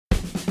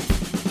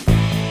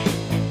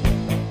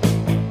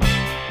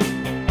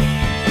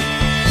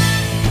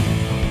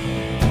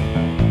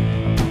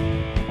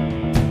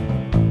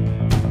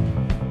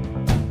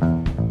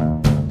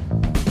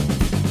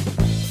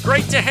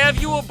to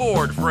have you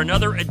aboard for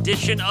another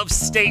edition of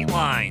State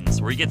Lines,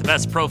 where you get the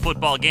best pro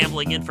football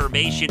gambling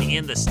information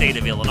in the state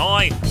of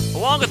Illinois.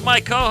 Along with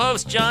my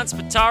co-host, John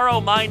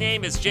Spataro, my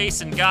name is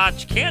Jason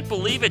Gotch. Can't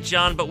believe it,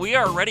 John, but we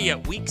are already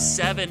at Week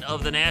 7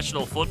 of the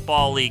National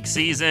Football League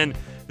season.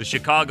 The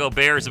Chicago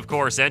Bears, of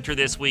course, enter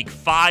this week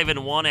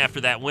 5-1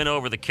 after that win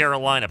over the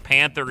Carolina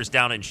Panthers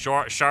down in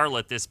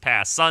Charlotte this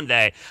past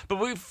Sunday. But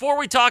before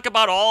we talk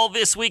about all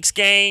this week's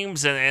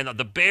games and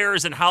the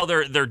Bears and how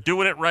they're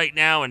doing it right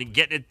now and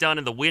getting it done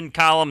in the win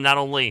column, not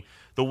only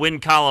the win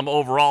column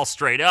overall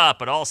straight up,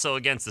 but also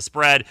against the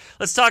spread.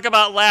 Let's talk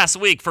about last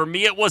week. For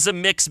me, it was a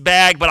mixed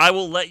bag, but I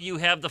will let you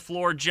have the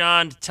floor,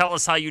 John. Tell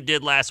us how you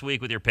did last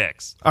week with your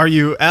picks. Are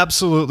you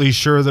absolutely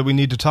sure that we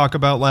need to talk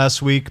about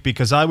last week?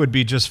 Because I would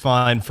be just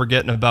fine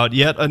forgetting about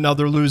yet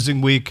another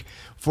losing week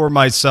for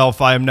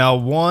myself. I am now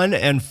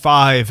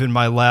 1-5 in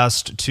my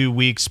last 2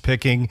 weeks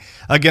picking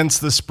against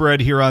the spread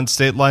here on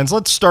State Lines.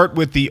 Let's start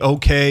with the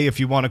okay, if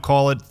you want to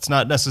call it. It's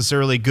not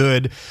necessarily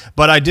good,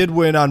 but I did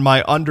win on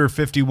my under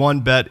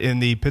 51 bet in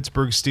the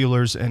Pittsburgh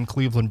Steelers and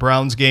Cleveland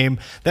Browns game.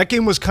 That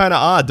game was kind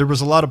of odd. There was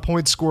a lot of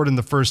points scored in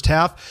the first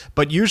half,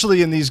 but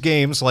usually in these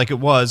games, like it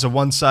was a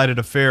one-sided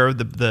affair,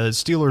 the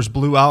Steelers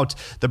blew out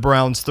the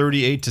Browns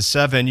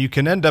 38-7. You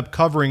can end up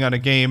covering on a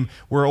game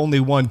where only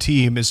one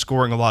team is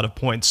scoring a lot of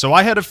points. So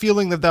I had a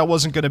feeling that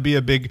wasn't going to be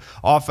a big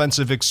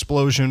offensive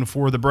explosion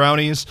for the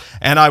Brownies,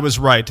 and I was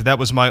right. That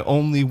was my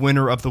only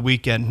winner of the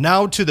weekend.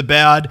 Now to the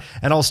bad,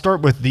 and I'll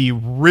start with the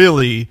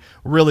really,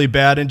 really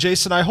bad. And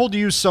Jason, I hold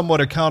you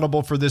somewhat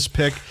accountable for this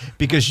pick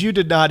because you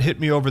did not hit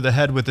me over the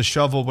head with a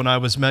shovel when I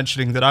was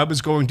mentioning that I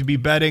was going to be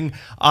betting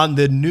on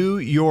the New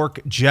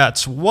York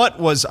Jets. What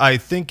was I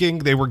thinking?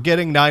 They were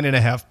getting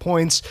 9.5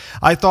 points.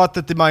 I thought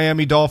that the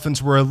Miami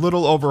Dolphins were a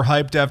little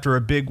overhyped after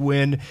a big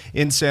win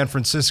in San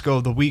Francisco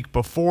the week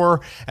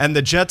before, and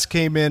the Jets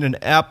came in and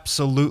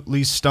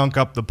absolutely stunk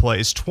up the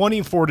place.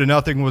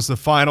 24-0 was the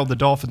final. The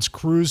Dolphins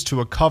cruised to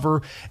a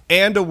cover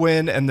and a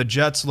win, and the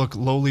Jets look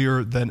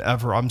lowlier than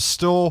ever. I'm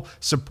still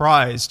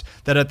surprised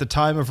that at the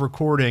time of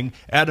recording,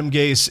 Adam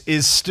Gase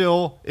is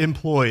still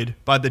employed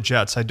by the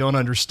Jets. I don't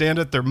understand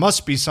it. There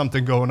must be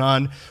something going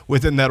on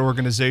within that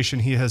organization.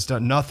 He has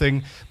done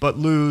nothing but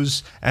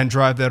lose and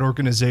drive that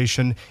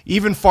organization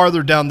even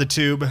farther down the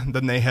tube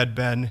than they had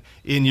been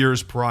in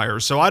years prior.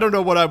 So I don't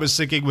know what I was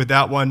thinking with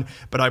that one,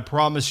 but I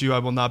promise you I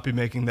will not be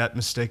making that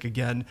mistake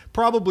again,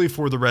 probably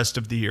for the rest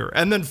of the year.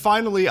 And then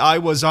finally, I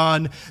was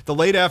on the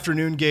late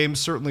afternoon game,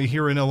 certainly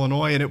here in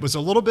Illinois, and it was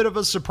a little bit of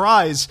a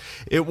surprise.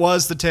 It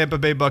was the Tampa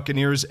Bay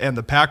Buccaneers and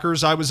the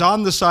Packers. I was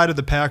on the side of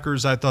the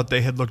Packers. I thought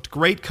they had looked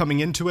great coming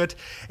into it,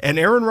 and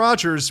Aaron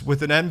Rodgers,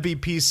 with an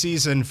MVP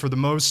season for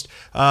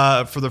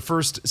the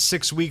first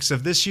 6 weeks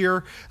of this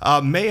year,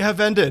 may have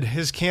ended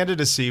his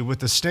candidacy with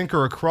the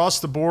stinker across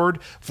the board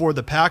for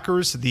the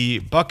Packers. The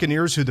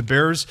Buccaneers, who the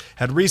Bears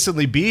had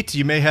recently beat.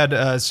 You may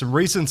had some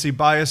recency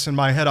bias in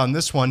my head on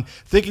this one,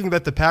 thinking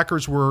that the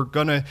Packers were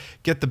going to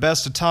get the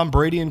best of Tom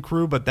Brady and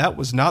crew, but that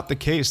was not the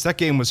case. That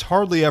game was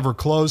hardly ever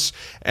close,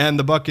 and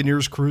the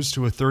Buccaneers cruised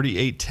to a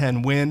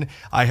 38-10 win.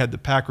 I had the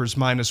Packers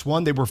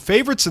 -1. They were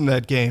favorites in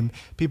that game.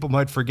 People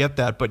might forget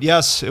that, but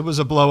yes, it was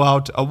a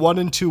blowout. A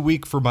 1-2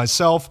 week for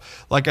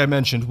myself. Like I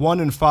mentioned,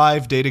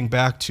 1-5 dating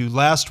back to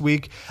last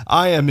week.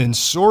 I am in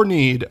sore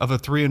need of a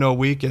 3-0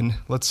 week, and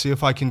let's see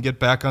if I can get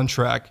back on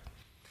track.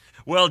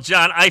 Well,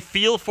 John, I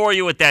feel for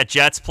you with that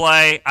Jets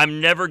play.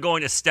 I'm never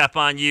going to step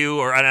on you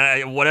or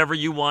whatever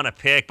you want to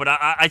pick, but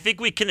I think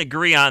we can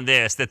agree on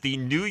this, that the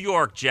New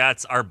York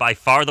Jets are by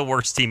far the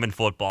worst team in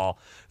football.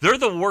 They're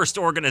the worst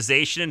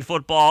organization in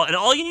football, and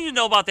all you need to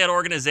know about that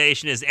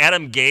organization is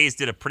Adam Gase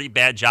did a pretty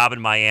bad job in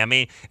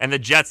Miami, and the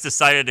Jets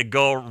decided to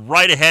go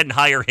right ahead and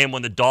hire him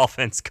when the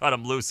Dolphins cut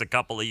him loose a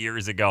couple of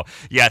years ago.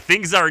 Yeah,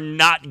 things are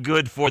not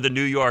good for the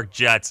New York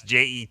Jets,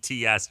 Jets,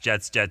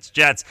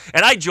 Jets.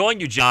 And I join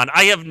you, John.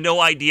 I have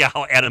no idea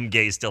how Adam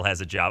Gase still has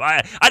a job.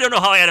 I don't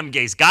know how Adam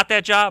Gase got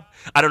that job.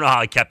 I don't know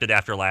how he kept it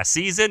after last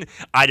season.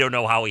 I don't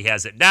know how he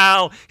has it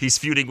now. He's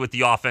feuding with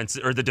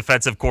the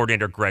defensive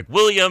coordinator, Greg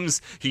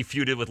Williams. He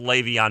feuded with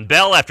Le'Veon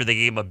Bell after they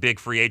gave him a big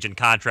free agent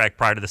contract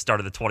prior to the start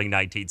of the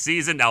 2019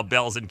 season. Now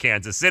Bell's in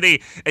Kansas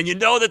City, and you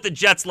know that the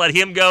Jets let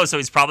him go, so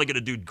he's probably going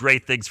to do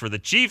great things for the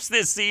Chiefs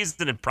this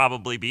season and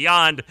probably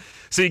beyond.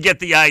 So you get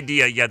the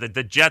idea, yeah, that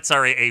the Jets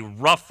are a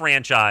rough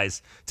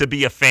franchise to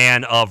be a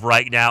fan of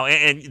right now.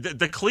 And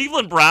the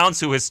Cleveland Browns,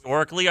 who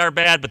historically are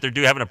bad, but they're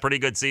having a pretty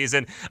good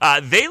season,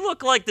 they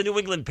look like the New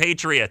England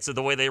Patriots in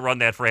the way they run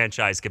that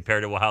franchise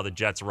compared to how the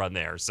Jets run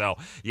theirs. So,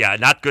 yeah,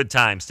 not good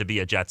times to be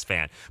a Jets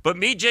fan. But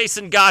me,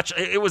 Jason Gotch,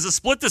 it was a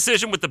split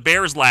decision with the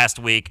Bears last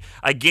week.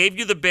 I gave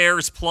you the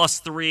Bears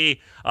 +3.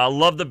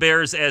 Love the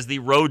Bears as the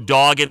road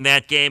dog in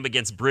that game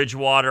against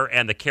Bridgewater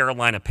and the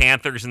Carolina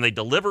Panthers, and they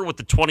deliver with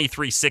the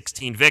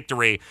 23-16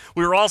 victory.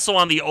 We were also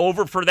on the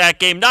over for that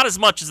game, not as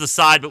much as the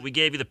side, but we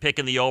gave you the pick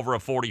in the over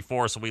of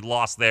 44, so we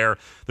lost there.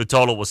 The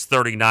total was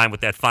 39,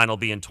 with that final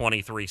being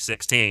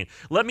 23-16.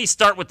 Let me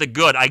start with the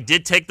good. I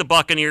did take the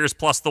Buccaneers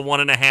plus the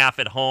 1.5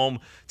 at home.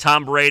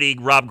 Tom Brady,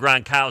 Rob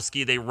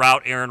Gronkowski, they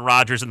rout Aaron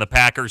Rodgers and the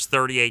Packers 30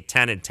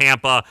 38-10 in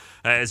Tampa.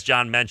 As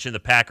John mentioned, the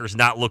Packers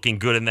not looking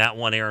good in that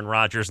one. Aaron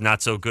Rodgers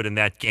not so good in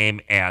that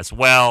game as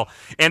well.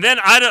 And then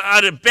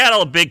out of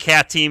battle of big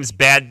cat teams,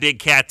 bad big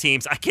cat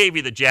teams, I gave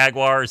you the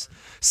Jaguars.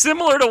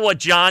 Similar to what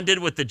John did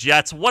with the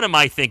Jets, what am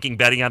I thinking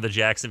betting on the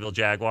Jacksonville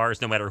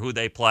Jaguars, no matter who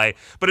they play?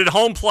 But at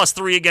home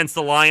 +3 against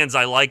the Lions,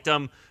 I liked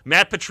them.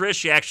 Matt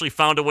Patricia actually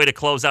found a way to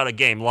close out a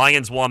game.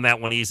 Lions won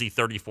that one easy,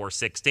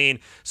 34-16.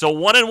 So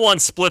 1-1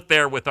 split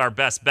there with our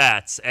best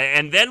bets.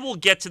 And then we'll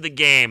get to the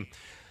game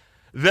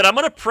that I'm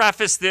going to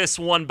preface this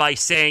one by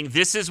saying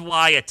this is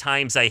why at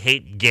times I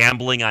hate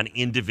gambling on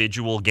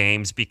individual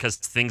games, because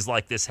things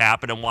like this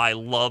happen, and why I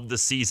love the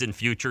season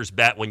futures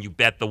bet when you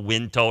bet the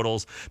win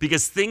totals,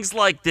 because things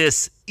like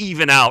this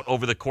even out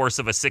over the course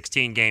of a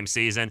 16-game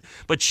season.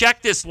 But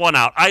check this one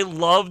out. I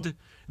loved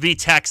the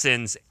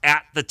Texans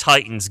at the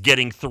Titans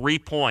getting 3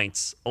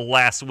 points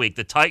last week.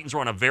 The Titans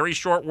were on a very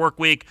short work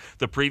week.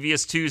 The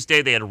previous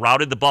Tuesday, they had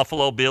routed the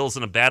Buffalo Bills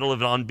in a battle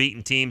of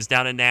unbeaten teams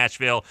down in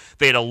Nashville.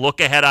 They had a look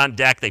ahead on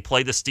deck. They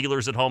play the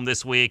Steelers at home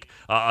this week.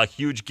 A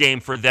huge game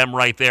for them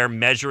right there.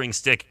 Measuring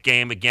stick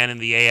game again in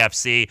the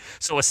AFC.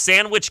 So a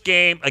sandwich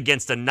game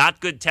against a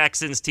not good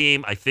Texans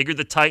team. I figured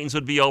the Titans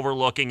would be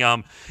overlooking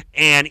them.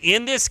 And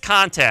in this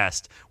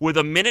contest, with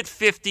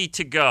 1:50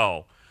 to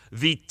go,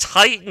 the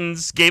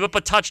Titans gave up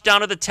a touchdown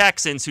to the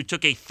Texans, who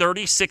took a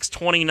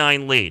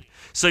 36-29 lead.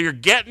 So you're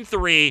getting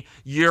 3,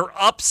 you're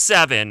up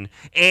 7,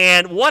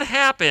 and what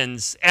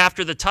happens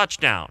after the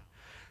touchdown?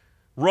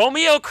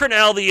 Romeo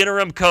Crennel, the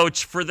interim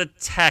coach for the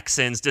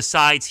Texans,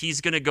 decides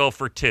he's going to go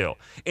for 2.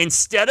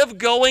 Instead of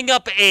going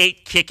up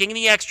 8, kicking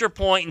the extra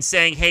point and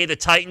saying, hey, the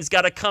Titans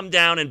got to come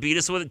down and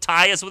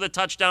tie us with a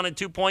touchdown and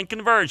 2-point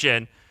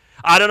conversion,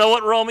 I don't know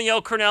what Romeo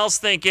Crennel's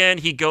thinking.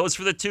 He goes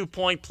for the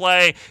 2-point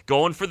play,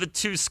 going for the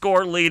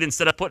 2-score lead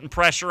instead of putting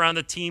pressure on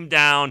the team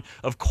down.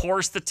 Of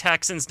course, the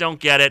Texans don't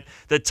get it.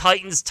 The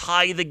Titans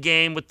tie the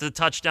game with the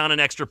touchdown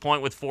and extra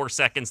point with 4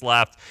 seconds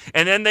left,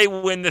 and then they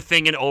win the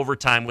thing in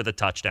overtime with a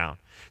touchdown.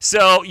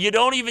 So you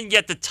don't even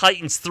get the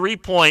Titans'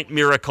 3-point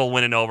miracle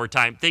win in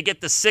overtime. They get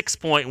the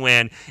 6-point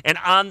win, and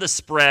on the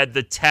spread,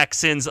 the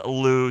Texans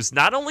lose.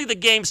 Not only the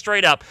game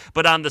straight up,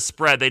 but on the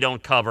spread, they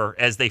don't cover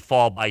as they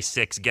fall by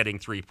 6, getting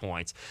 3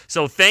 points.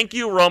 So thank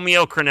you,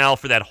 Romeo Crennel,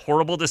 for that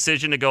horrible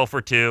decision to go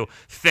for 2.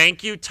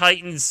 Thank you,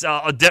 Texans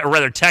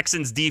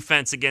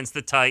defense against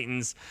the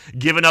Titans,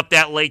 giving up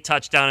that late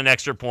touchdown and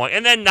extra point,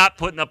 and then not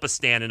putting up a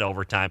stand in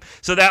overtime.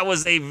 So that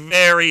was a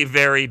very,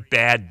 very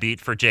bad beat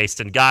for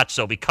Jason Gotch.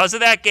 So because of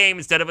that game,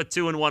 instead of a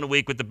 2-1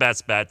 week with the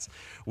best bets,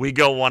 we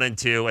go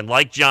 1-2. And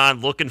like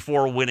John, looking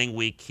for a winning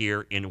week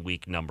here in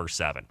week number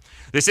 7.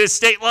 This is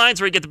State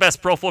Lines, where you get the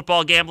best pro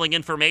football gambling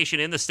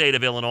information in the state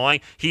of Illinois.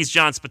 He's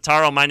John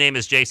Spataro. My name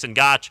is Jason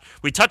Gotch.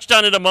 We touched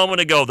on it a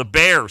moment ago. The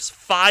Bears,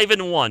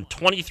 5-1,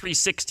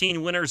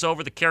 23-16 winners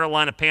over the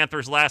Carolina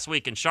Panthers last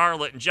week in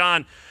Charlotte. And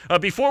John,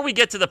 before we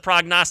get to the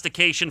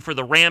prognostication for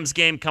the Rams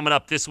game coming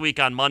up this week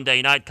on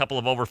Monday night, a couple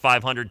of over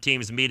 500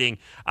 teams meeting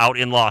out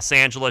in Los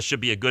Angeles.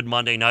 Should be a good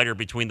Monday nighter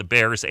between the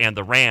Bears and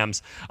the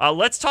Rams.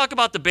 Let's talk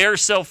about the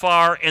Bears so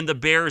far and the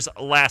Bears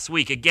last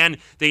week. Again,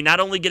 they not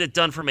only get it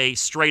done from a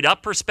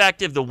straight-up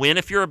perspective, the win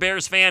if you're a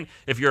Bears fan.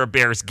 If you're a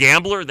Bears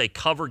gambler, they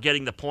cover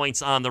getting the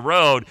points on the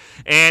road.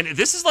 And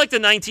this is like the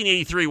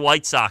 1983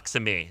 White Sox to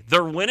me.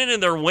 They're winning,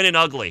 and they're winning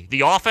ugly.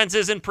 The offense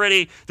isn't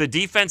pretty. The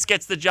defense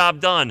gets the job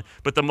done.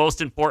 But the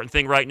most important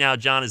thing right now,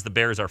 John, is the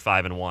Bears are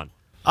 5-1.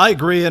 I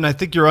agree, and I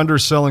think you're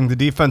underselling the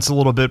defense a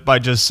little bit by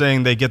just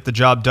saying they get the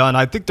job done.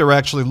 I think they're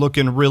actually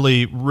looking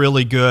really,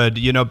 really good.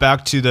 You know,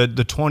 back to the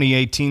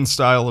 2018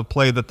 style of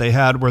play that they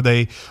had, where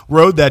they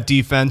rode that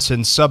defense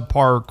and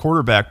subpar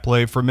quarterback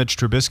play for Mitch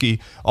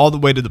Trubisky all the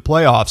way to the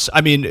playoffs.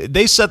 I mean,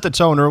 they set the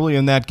tone early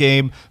in that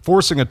game,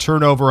 forcing a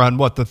turnover on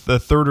the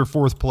third or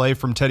fourth play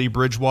from Teddy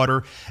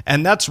Bridgewater,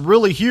 and that's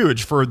really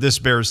huge for this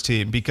Bears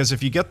team, because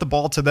if you get the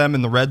ball to them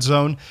in the red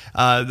zone,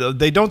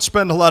 they don't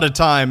spend a lot of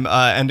time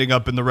ending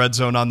up in the red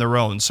zone on their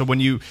own. So when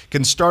you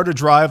can start a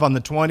drive on the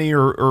 20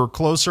 or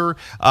closer,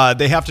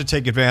 they have to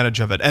take advantage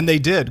of it. And they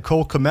did.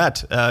 Cole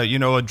Kmet,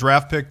 a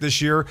draft pick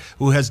this year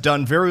who has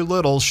done very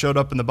little, showed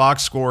up in the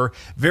box score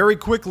very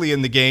quickly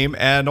in the game,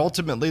 and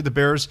ultimately the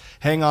Bears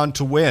hang on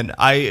to win.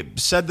 I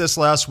said this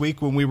last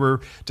week when we were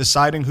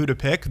deciding who to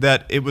pick,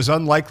 that it was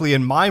unlikely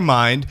in my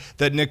mind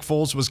that Nick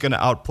Foles was going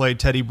to outplay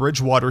Teddy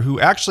Bridgewater, who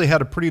actually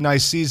had a pretty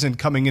nice season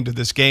coming into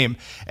this game.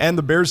 And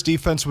the Bears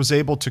defense was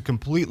able to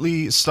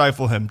completely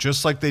stifle him,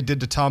 just like they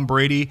did to Tom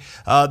Brady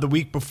the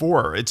week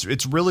before.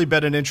 It's really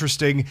been an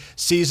interesting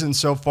season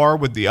so far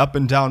with the up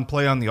and down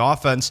play on the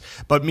offense.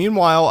 But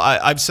meanwhile,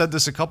 I've said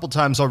this a couple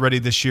times already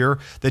this year,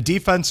 the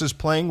defense is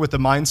playing with the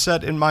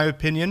mindset, in my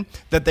opinion,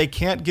 that they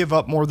can't give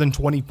up more than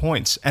 20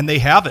 points. And they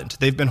haven't.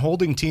 They've been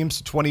holding teams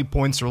to 20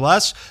 points or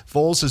less.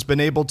 Foles has been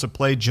able to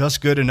play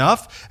just good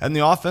enough, and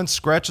the offense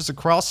scratches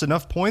across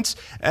enough points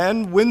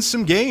and wins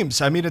some games.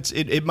 I mean,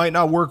 it might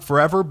not work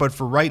forever, but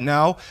for right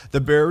now,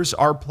 the Bears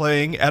are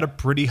playing at a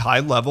pretty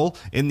high level.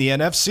 battle in the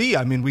NFC.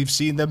 I mean, we've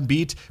seen them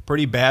beat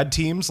pretty bad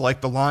teams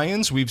like the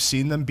Lions. We've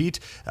seen them beat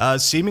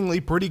seemingly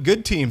pretty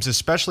good teams,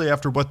 especially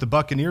after what the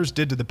Buccaneers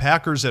did to the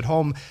Packers at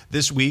home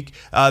this week.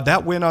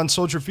 That win on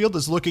Soldier Field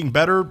is looking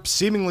better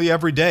seemingly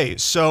every day.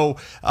 So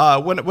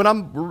when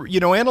I'm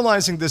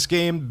analyzing this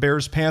game,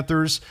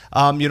 Bears-Panthers,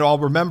 I'll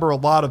remember a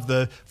lot of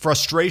the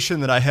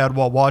frustration that I had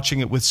while watching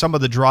it with some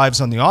of the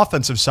drives on the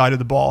offensive side of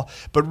the ball.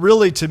 But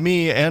really, to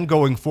me, and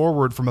going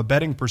forward from a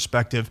betting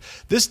perspective,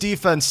 this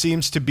defense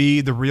seems to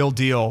be the real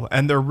deal,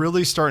 and they're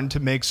really starting to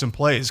make some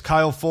plays.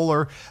 Kyle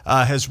Fuller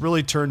has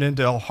really turned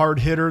into a hard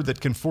hitter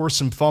that can force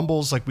some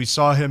fumbles like we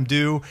saw him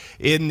do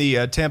in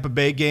the Tampa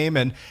Bay game,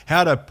 and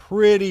had a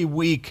pretty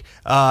weak,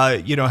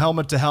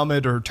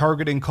 helmet-to-helmet or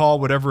targeting call,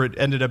 whatever it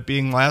ended up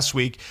being last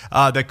week,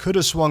 that could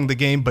have swung the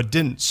game but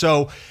didn't.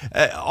 So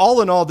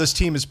all in all, this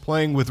team is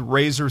playing with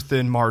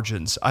razor-thin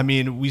margins. I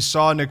mean, we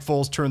saw Nick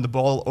Foles turn the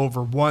ball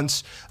over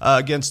once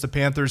against the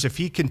Panthers. If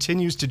he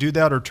continues to do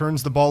that or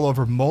turns the ball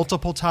over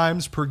multiple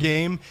times per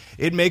game,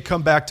 it may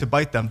come back to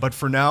bite them. But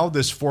for now,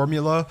 this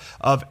formula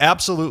of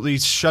absolutely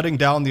shutting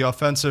down the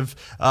offensive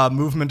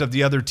movement of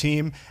the other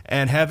team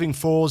and having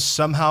Foles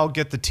somehow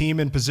get the team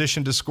in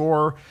position to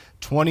score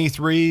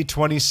 23,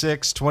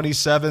 26,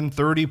 27,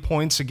 30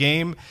 points a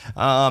game,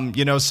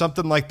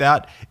 something like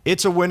that.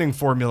 It's a winning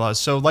formula.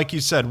 So like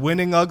you said,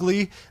 winning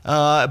ugly,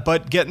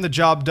 but getting the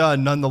job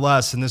done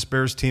nonetheless. And this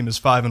Bears team is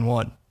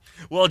 5-1.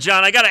 Well,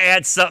 John, I got to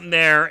add something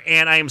there,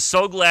 and I am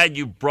so glad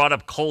you brought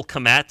up Cole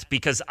Kmet,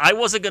 because I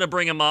wasn't going to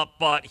bring him up,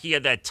 but he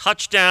had that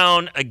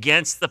touchdown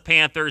against the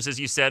Panthers, as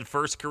you said,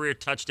 first career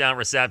touchdown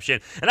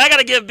reception. And I got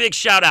to give a big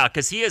shout-out,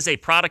 because he is a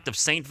product of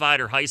St.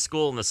 Viator High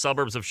School in the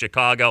suburbs of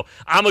Chicago.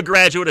 I'm a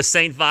graduate of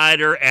St.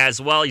 Viator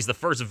as well. He's the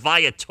first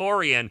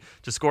Viatorian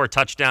to score a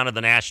touchdown in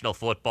the National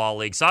Football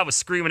League. So I was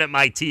screaming at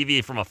my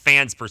TV from a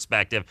fan's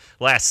perspective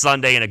last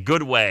Sunday in a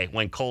good way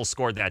when Cole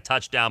scored that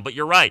touchdown. But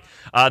you're right.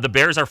 The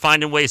Bears are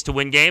finding ways to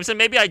win games, and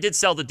maybe I did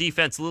sell the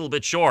defense a little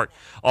bit short,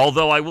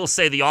 although I will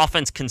say the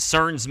offense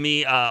concerns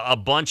me a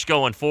bunch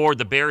going forward.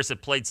 The Bears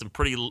have played some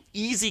pretty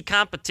easy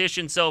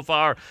competition so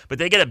far, but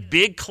they get a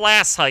big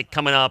class hike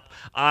coming up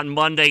on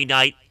Monday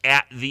night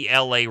at the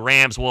LA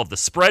Rams. We'll have the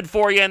spread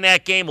for you in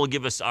that game. We'll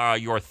give us our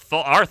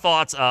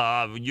thoughts.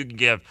 You can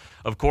give,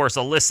 of course,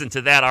 a listen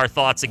to that, our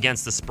thoughts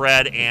against the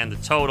spread and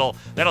the total.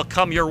 That'll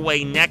come your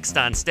way next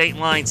on State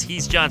Lines.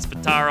 He's John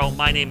Spataro.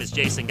 My name is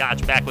Jason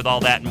Gotch. Back with all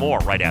that and more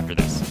right after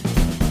this.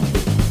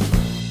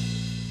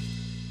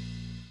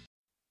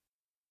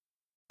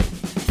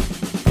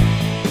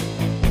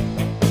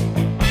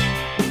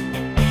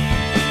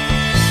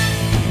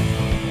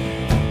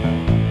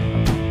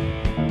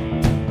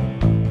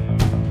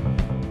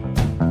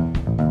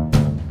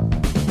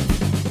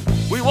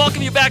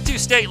 Welcome you back to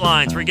State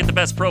Lines, where you get the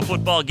best pro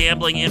football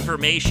gambling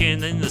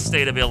information in the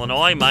state of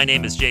Illinois. My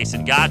name is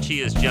Jason Gotch.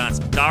 He is John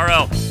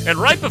Spataro. And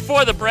right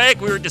before the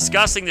break, we were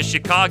discussing the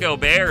Chicago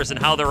Bears and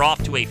how they're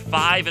off to a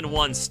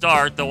 5-1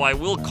 start, though I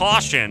will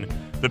caution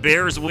the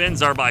Bears'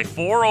 wins are by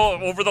 4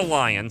 over the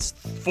Lions,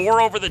 4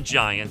 over the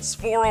Giants,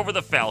 4 over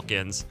the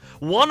Falcons,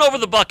 1 over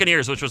the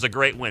Buccaneers, which was a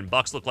great win.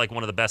 Bucs look like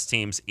one of the best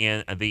teams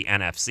in the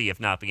NFC, if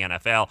not the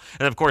NFL.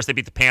 And, of course, they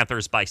beat the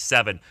Panthers by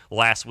 7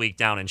 last week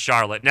down in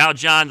Charlotte. Now,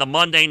 John, the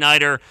Monday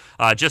nighter,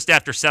 just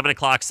after 7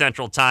 o'clock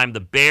Central Time,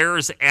 the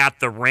Bears at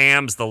the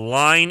Rams. The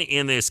line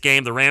in this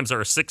game, the Rams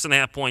are a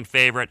 6.5-point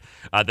favorite.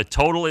 The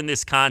total in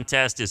this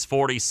contest is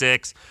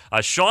 46.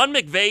 Sean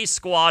McVay's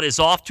squad is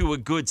off to a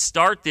good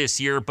start this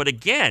year, but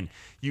again,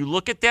 you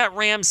look at that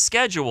Rams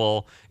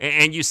schedule,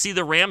 and you see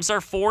the Rams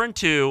are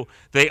 4-2.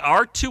 They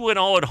are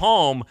 2-0 at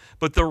home,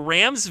 but the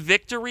Rams'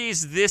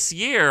 victories this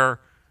year,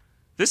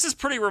 this is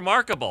pretty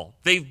remarkable.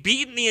 They've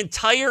beaten the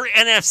entire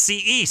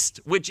NFC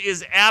East, which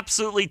is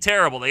absolutely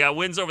terrible. They got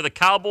wins over the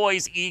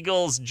Cowboys,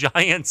 Eagles,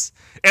 Giants,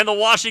 and the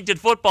Washington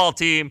football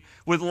team,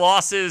 with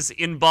losses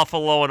in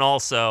Buffalo and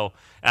also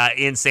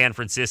in San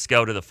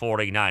Francisco to the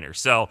 49ers.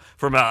 So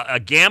from a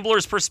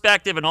gambler's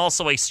perspective and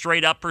also a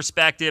straight-up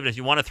perspective, and if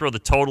you want to throw the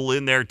total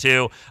in there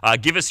too,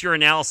 give us your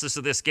analysis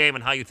of this game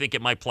and how you think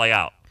it might play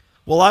out.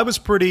 Well, I was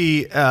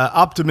pretty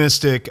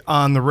optimistic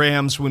on the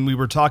Rams when we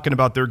were talking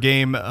about their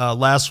game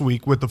last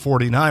week with the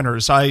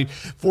 49ers.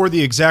 For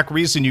the exact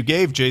reason you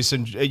gave,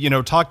 Jason,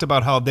 talked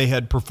about how they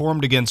had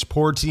performed against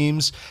poor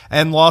teams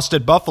and lost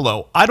at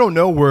Buffalo. I don't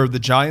know where the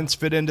Giants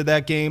fit into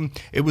that game.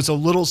 It was a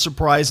little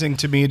surprising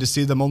to me to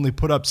see them only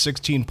put up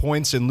 16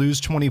 points and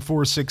lose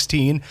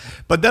 24-16.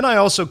 But then I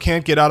also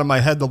can't get out of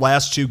my head the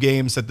last 2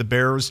 games that the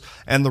Bears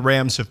and the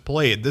Rams have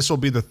played. This will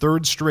be the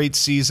 3rd straight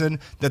season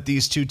that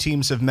these two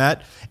teams have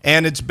met.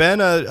 And it's been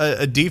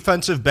a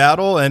defensive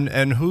battle,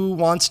 and who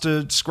wants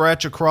to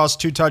scratch across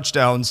 2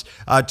 touchdowns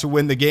to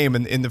win the game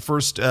in the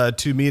first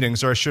 2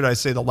 meetings, or should I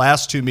say the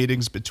last 2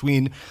 meetings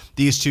between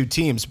these two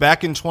teams.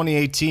 Back in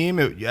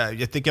 2018,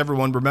 I think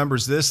everyone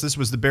remembers this. This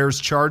was the Bears'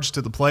 charge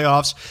to the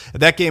playoffs.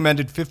 That game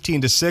ended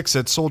 15-6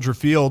 at Soldier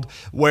Field,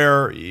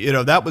 where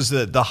that was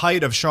the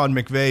height of Sean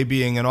McVay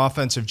being an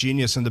offensive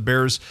genius, and the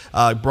Bears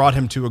brought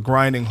him to a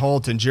grinding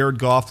halt, and Jared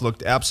Goff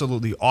looked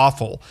absolutely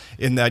awful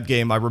in that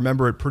game. I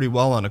remember it pretty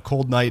well on a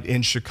cold night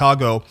in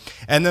Chicago.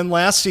 And then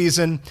last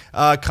season,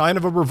 kind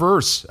of a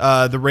reverse.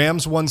 The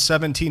Rams won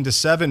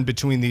 17-7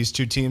 between these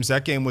two teams.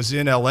 That game was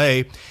in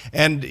LA,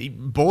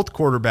 and both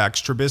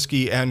quarterbacks,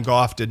 Trubisky and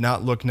Goff, did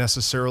not look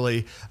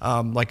necessarily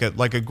like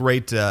a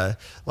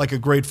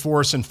great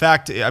force. In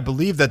fact, I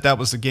believe that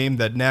was the game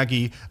that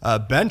Nagy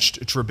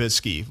benched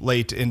Trubisky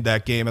late in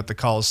that game at the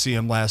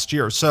Coliseum last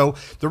year. So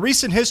the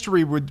recent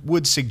history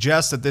would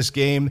suggest that this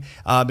game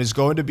is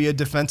going to be a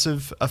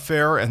defensive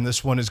affair, and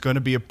this one is going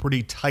to be a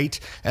pretty tight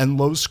and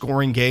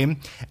low-scoring game.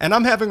 And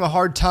I'm having a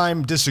hard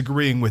time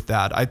disagreeing with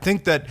that. I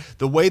think that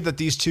the way that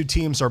these two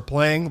teams are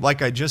playing,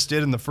 like I just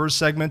did in the first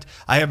segment,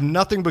 I have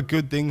nothing but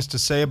good things to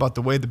say about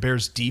the way the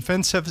Bears'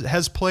 defense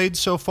has played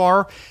so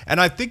far. And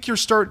I think you're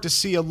starting to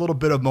see a little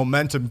bit of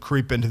momentum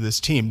creep into this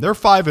team. They're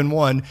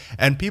 5-1,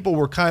 and people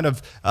were kind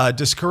of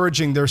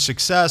discouraging their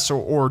success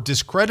or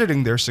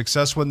discrediting their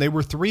success when they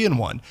were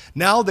 3-1.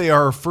 Now they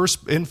are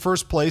in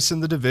first place in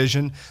the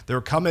division.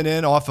 They're coming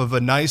in off of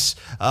a nice,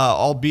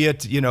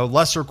 albeit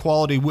lesser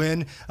quality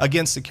win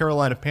against the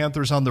Carolina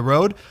Panthers on the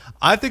road.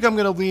 I think I'm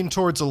going to lean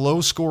towards a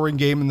low-scoring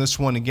game in this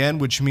one again,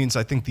 which means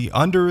I think the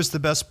under is the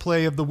best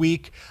play of the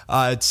week.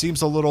 It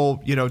seems a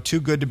little,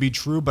 too good to be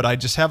true, but I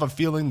just have a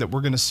feeling that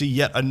we're going to see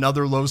yet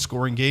another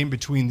low-scoring game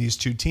between these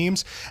two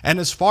teams. And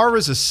as far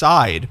as a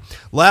side,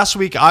 last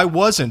week I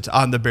wasn't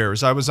on the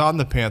Bears. I was on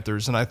the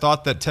Panthers, and I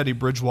thought that Teddy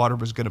Bridgewater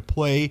was going to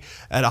play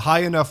at a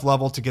high enough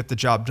level to get the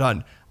job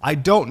done. I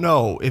don't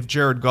know if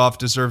Jared Goff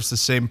deserves the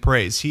same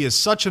praise. He is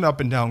such an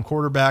up-and-down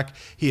quarterback.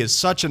 He is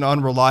such an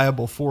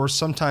unreliable force.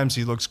 Sometimes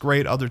he looks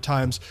great. Other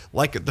times,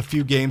 like at the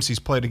few games he's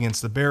played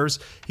against the Bears,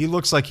 he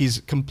looks like he's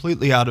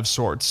completely out of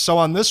sorts. So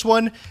on this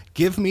one,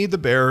 give me the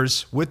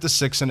Bears with the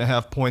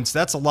 6.5 points.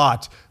 That's a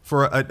lot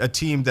for a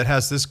team that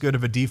has this good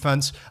of a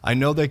defense. I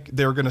know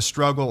they're going to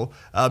struggle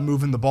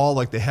moving the ball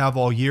like they have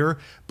all year,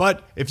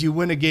 but if you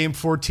win a game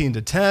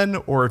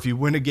 14-10, or if you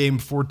win a game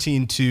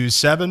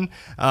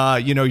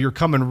 14-7, you're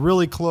coming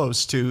really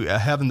close to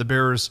having the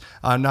Bears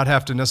not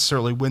have to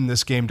necessarily win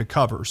this game to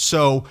cover.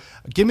 So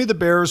give me the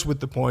Bears with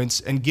the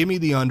points and give me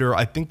the under.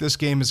 I think this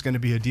game is going to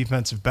be a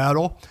defensive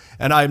battle,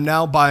 and I'm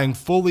now buying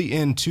fully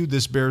into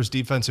this Bears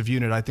defensive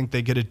unit. I think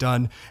they get it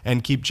done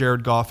and keep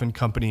Jared Goff and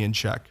company in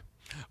check.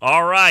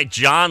 All right,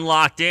 John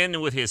locked in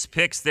with his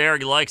picks there.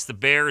 He likes the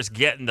Bears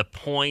getting the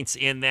points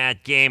in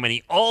that game, and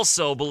he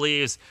also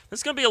believes this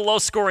is going to be a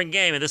low-scoring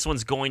game, and this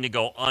one's going to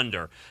go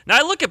under. Now,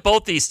 I look at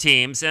both these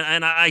teams,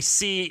 and I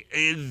see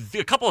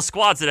a couple of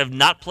squads that have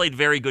not played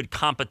very good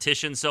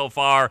competition so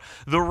far.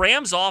 The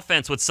Rams'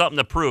 offense with something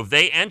to prove.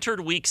 They entered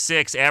Week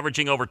 6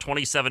 averaging over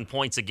 27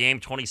 points a game,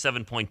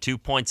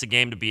 27.2 points a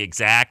game to be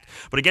exact.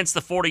 But against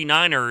the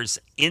 49ers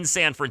in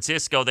San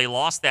Francisco, they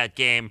lost that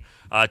game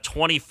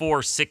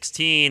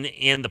 24-16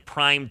 in the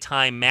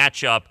primetime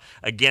matchup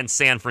against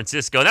San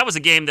Francisco. That was a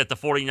game that the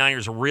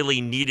 49ers really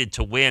needed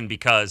to win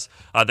because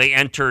they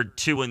entered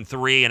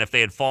 2-3, and if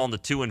they had fallen to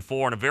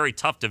 2-4 in a very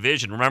tough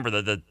division, remember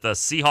the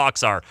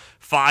Seahawks are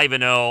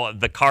 5-0,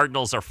 the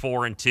Cardinals are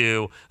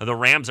 4-2, the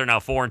Rams are now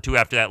 4-2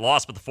 after that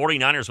loss, but the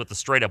 49ers with the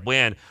straight-up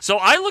win. So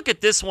I look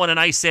at this one and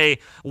I say,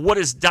 what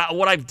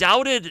I've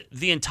doubted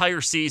the entire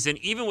season,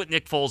 even with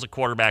Nick Foles at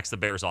quarterback's the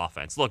Bears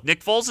offense. Look,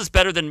 Nick Foles is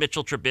better than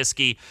Mitchell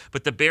Trubisky,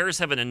 but the Bears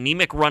have an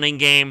anemic running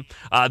game.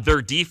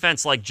 Their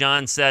defense, like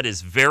John said,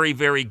 is very,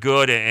 very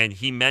good, and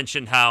he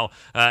mentioned how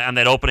on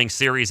that opening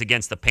series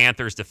against the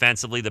Panthers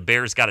defensively, the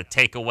Bears got a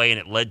takeaway, and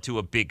it led to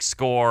a big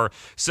score.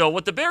 So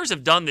what the Bears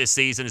have done this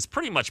season is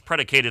pretty much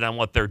predicated on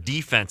what their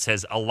defense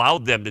has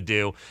allowed them to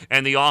do,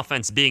 and the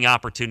offense being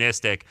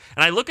opportunistic.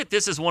 And I look at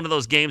this as one of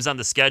those games on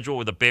the schedule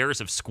where the Bears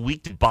have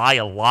squeaked by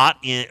a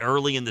lot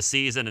early in the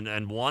season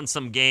and won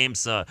some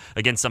games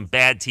against some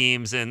bad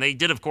teams, and they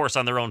did, of course,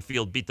 on their own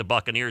field beat the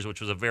Buccaneers, which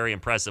was a very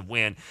impressive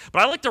win.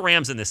 But I like the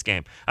Rams in this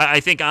game.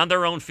 I think on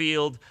their own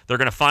field, they're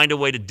going to find a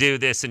way to do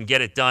this and get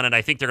it done, and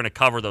I think they're going to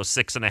cover those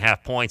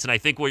 6.5 points. And I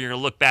think when you're going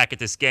to look back at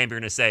this game, you're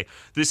going to say,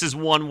 this is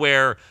one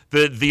where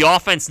the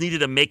offense needed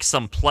to make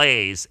some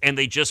plays, and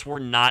they just were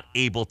not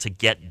able to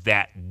get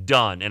that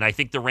done. And I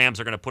think the Rams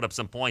are going to put up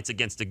some points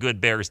against a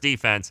good Bears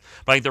defense,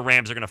 but I think the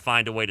Rams are going to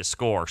find a way to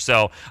score.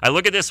 So I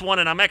look at this one,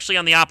 and I'm actually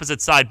on the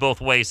opposite side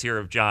both ways here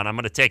of John. I'm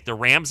going to take the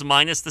Rams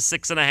minus the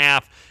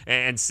 6.5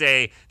 and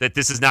say that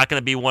this is not going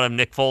to be one of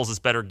Nick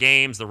Foles' better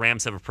games. The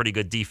Rams have a pretty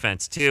good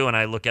defense too, and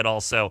I look at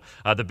also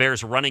the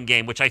Bears' running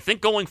game, which I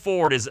think going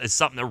forward is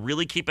something to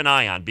really keep an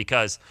eye on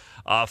because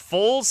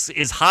Foles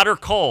is hot or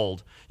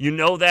cold. You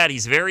know that.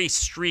 He's very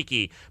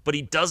streaky, but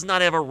he does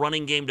not have a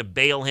running game to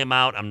bail him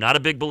out. I'm not a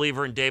big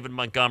believer in David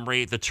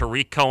Montgomery. The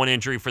Tariq Cohen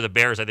injury for the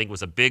Bears, I think,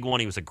 was a big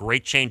one. He was a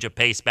great change of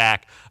pace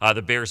back.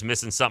 The Bears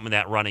missing something in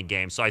that running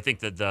game. So I think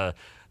that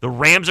the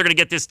Rams are going to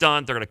get this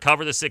done. They're going to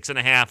cover the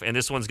 6.5, and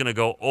this one's going to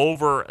go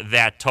over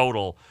that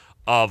total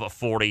of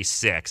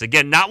 46.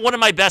 Again, not one of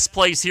my best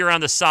plays here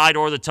on the side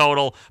or the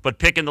total, but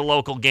picking the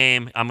local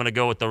game, I'm going to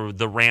go with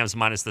the Rams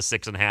minus the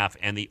 6.5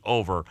 and the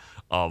over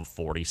of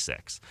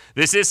 46.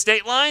 This is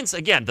State Lines.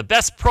 Again, the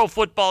best pro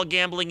football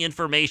gambling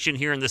information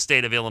here in the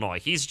state of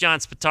Illinois. He's John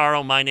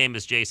Spataro. My name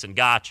is Jason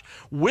Gotch.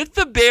 With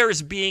the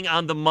Bears being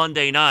on the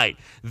Monday night,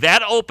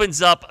 that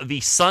opens up the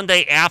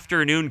Sunday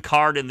afternoon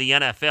card in the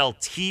NFL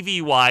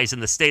TV-wise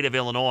in the state of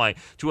Illinois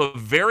to a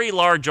very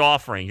large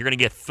offering. You're going to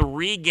get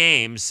 3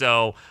 games,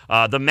 so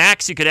the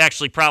max you could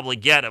actually probably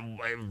get,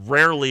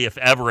 rarely if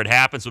ever it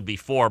happens, would be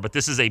 4, but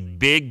this is a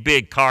big,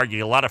 big card. You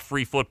get a lot of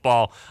free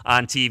football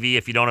on TV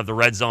if you don't have the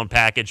Red Zone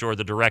package or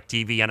the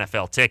DirecTV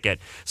NFL ticket.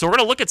 So we're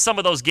going to look at some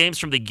of those games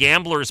from the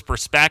gambler's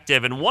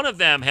perspective, and one of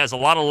them has a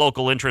lot of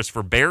local interest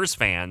for Bears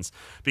fans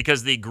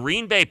because the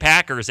Green Bay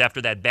Packers,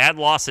 after that bad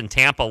loss in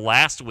Tampa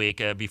last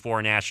week before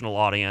a national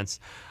audience,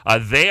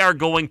 they are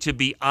going to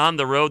be on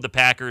the road, the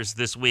Packers,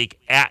 this week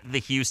at the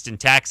Houston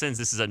Texans.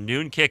 This is a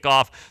noon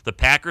kickoff. The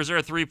Packers are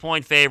a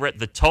 3-point favorite.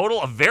 The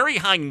total, a very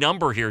high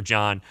number here,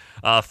 John,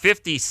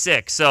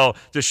 56. So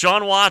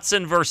Deshaun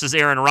Watson versus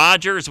Aaron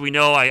Rodgers. We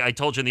know I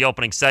told you in the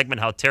opening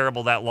segment how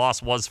terrible that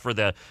loss was for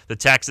the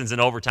Texans in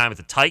overtime at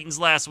the Titans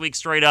last week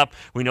straight up.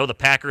 We know the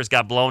Packers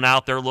got blown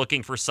out. They're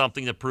looking for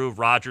something to prove.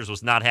 Rodgers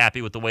was not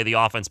happy with the way the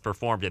offense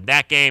performed in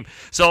that game.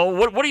 So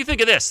what do you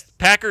think of this?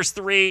 Packers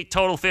 3,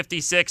 total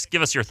 56.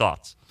 Give us your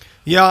thoughts.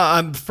 Yeah,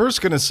 I'm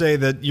first going to say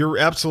that you're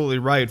absolutely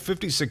right.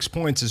 56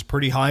 points is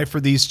pretty high for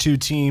these two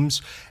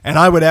teams, and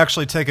I would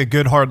actually take a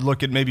good hard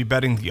look at maybe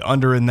betting the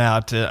under in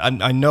that.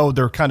 I know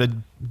they're kind of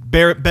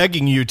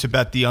begging you to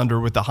bet the under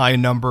with the high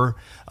number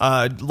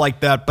like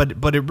that,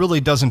 but it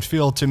really doesn't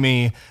feel to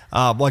me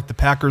like the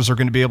Packers are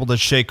going to be able to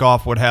shake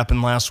off what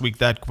happened last week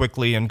that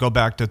quickly and go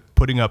back to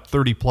putting up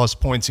 30-plus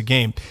points a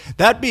game.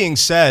 That being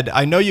said,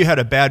 I know you had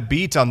a bad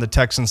beat on the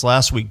Texans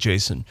last week,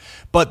 Jason,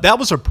 but that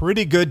was a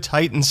pretty good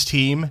Titans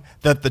team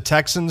that the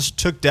Texans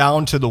took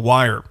down to the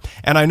wire.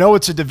 And I know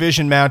it's a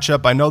division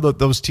matchup. I know that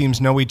those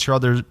teams know each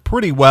other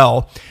pretty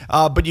well,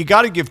 but you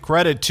got to give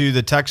credit to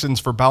the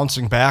Texans for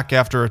bouncing back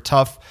after a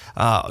tough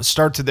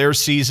start to their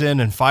season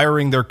and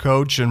firing their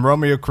coach. And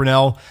Romeo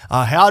Crennel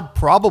had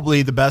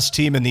probably the best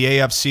team in the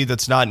AFC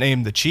that's not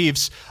named the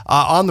Chiefs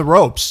on the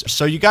ropes.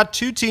 So you got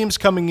two teams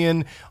coming in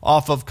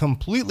off of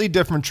completely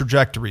different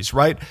trajectories,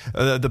 right?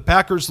 The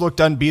Packers looked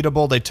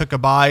unbeatable. They took a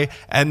bye,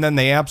 and then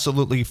they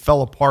absolutely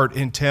fell apart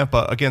in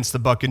Tampa against the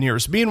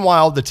Buccaneers.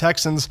 Meanwhile, the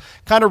Texans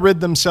kind of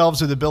rid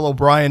themselves of the Bill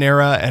O'Brien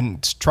era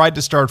and tried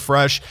to start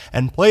fresh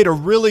and played a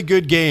really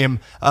good game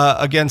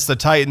against the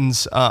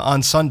Titans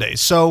on Sunday.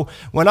 So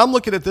when I'm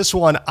looking at this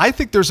one, I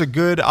think there's a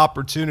good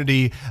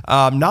opportunity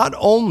not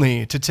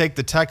only to take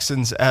the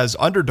Texans as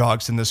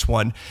underdogs in this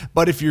one,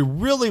 but if you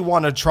really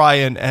want to try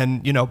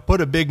and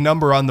put a big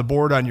number on the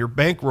board on your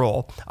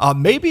bankroll,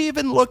 maybe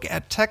even look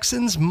at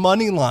Texans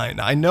money line.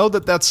 I know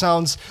that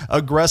sounds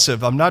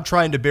aggressive. I'm not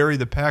trying to bury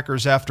the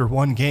Packers after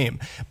one game,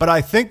 but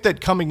I think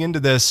that coming into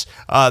this,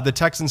 the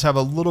Texans have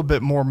a little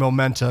bit more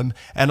momentum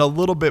and a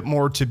little bit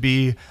more to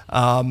be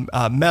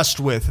messed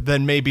with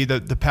than maybe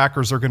the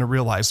Packers are going to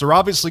realize. They're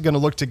obviously going to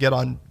look to get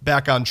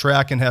back on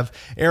track and have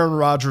Aaron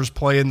Rodgers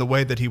play in the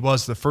way that he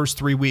was the first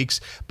 3 weeks,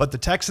 but the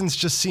Texans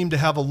just seem to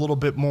have a little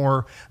bit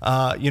more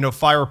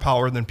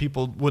firepower than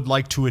people would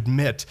like to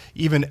admit,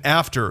 even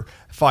after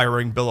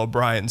firing Bill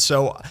O'Brien.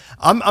 So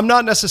I'm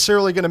not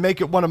necessarily going to make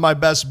it one of my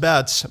best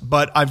bets,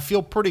 but I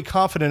feel pretty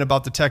confident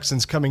about the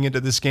Texans coming into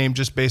this game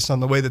just based on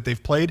the way that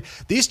they've played.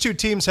 These two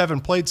teams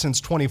haven't played since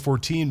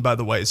 2014, by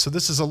the way, so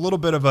this is a little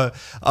bit of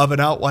an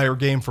outlier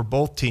game for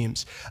both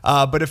teams.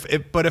 But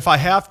if I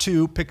have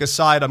to pick a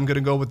side, I'm going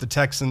to go with the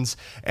Texans,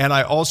 and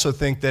I also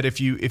think that if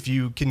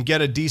you can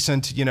get a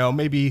decent,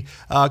 maybe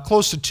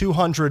close to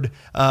 200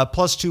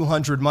 plus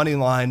 200 money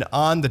line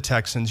on the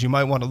Texans, you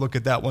might want to look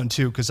at that one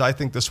too, because I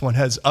think this one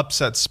has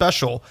upset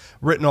special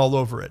written all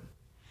over it.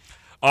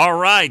 All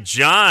right,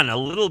 John, a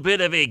little bit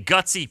of a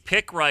gutsy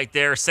pick right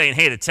there saying,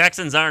 hey, the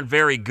Texans aren't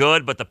very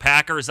good, but the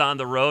Packers on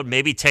the road,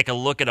 maybe take a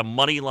look at a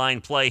money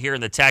line play here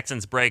and the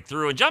Texans break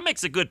through. And John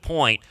makes a good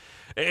point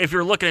if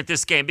you're looking at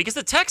this game, because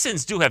the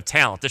Texans do have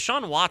talent.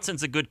 Deshaun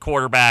Watson's a good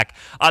quarterback.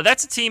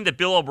 That's a team that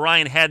Bill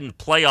O'Brien had in the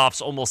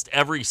playoffs almost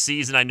every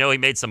season. I know he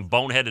made some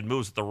boneheaded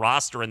moves with the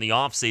roster in the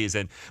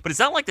offseason, but it's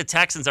not like the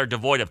Texans are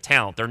devoid of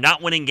talent. They're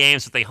not winning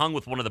games, but they hung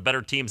with one of the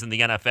better teams in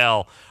the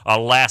NFL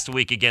last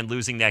week, again,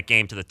 losing that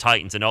game to the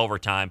Titans in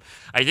overtime.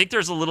 I think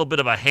there's a little bit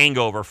of a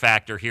hangover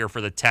factor here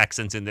for the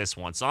Texans in this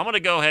one. So I'm going to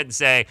go ahead and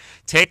say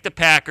take the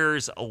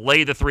Packers,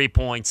 lay the 3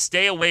 points,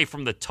 stay away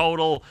from the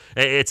total.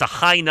 It's a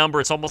high number.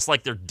 It's almost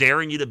like they're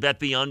daring you to bet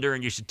the under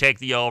and you should take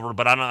the over,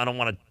 but I don't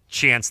want to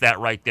chance that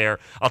right there.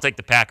 I'll take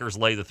the Packers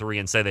lay the 3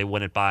 and say they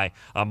win it by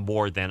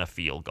more than a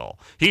field goal.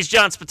 He's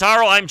John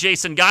Spataro. I'm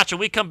Jason Gotcha.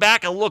 We come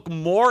back and look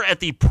more at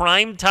the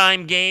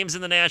primetime games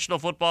in the National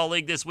Football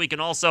League this week,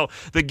 and also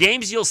the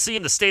games you'll see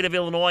in the state of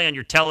Illinois on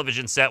your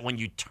television set when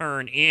you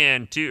tune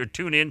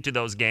into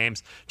those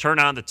games. Turn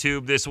on the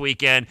tube this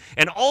weekend.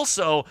 And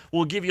also,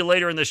 we'll give you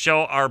later in the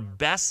show our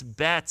best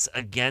bets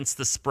against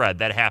the spread.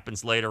 That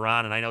happens later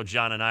on, and I know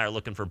John and I are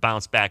looking for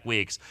bounce-back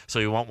weeks, so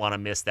you won't want to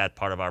miss that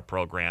part of our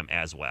program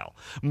as well.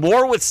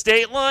 More with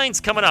State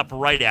Lines coming up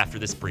right after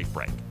this brief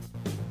break.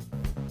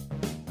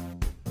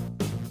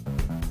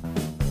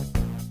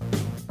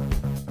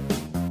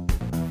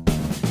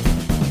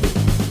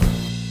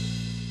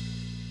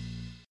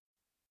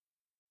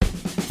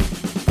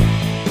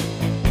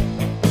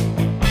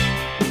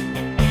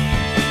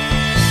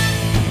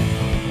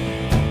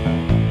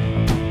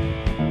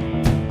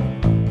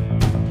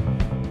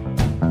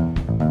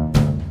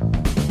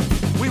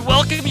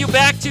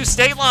 Back to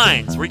State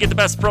Lines, where you get the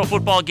best pro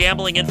football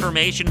gambling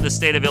information in the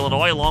state of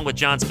Illinois, along with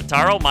John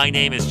Spataro. My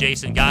name is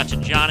Jason Gotch.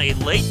 And John, a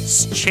late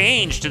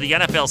change to the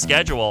NFL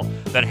schedule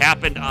that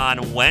happened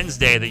on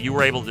Wednesday that you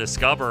were able to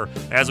discover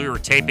as we were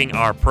taping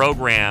our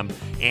program.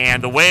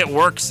 And the way it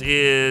works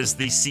is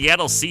the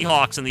Seattle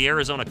Seahawks and the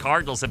Arizona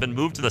Cardinals have been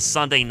moved to the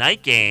Sunday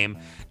night game,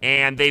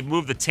 and they've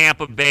moved the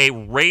Tampa Bay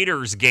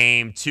Raiders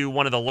game to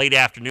one of the late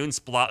afternoon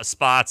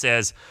spots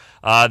as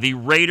the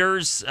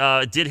Raiders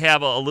did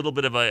have a little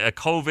bit of a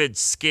COVID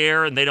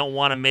scare, and they don't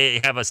want to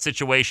have a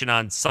situation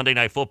on Sunday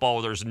Night Football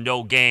where there's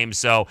no game.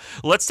 So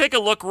let's take a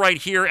look right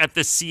here at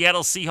the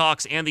Seattle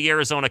Seahawks and the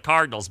Arizona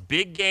Cardinals.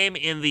 Big game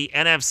in the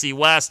NFC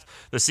West.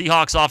 The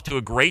Seahawks off to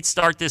a great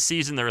start this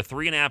season. They're a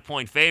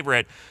 3.5-point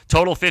favorite,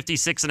 total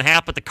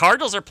 56.5. But the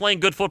Cardinals are playing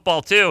good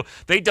football too.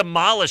 They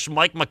demolished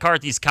Mike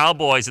McCarthy's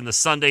Cowboys in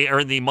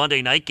the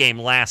Monday night game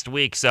last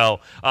week. So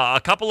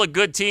a couple of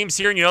good teams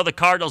here, and you know the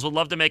Cardinals would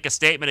love to make a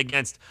statement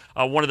against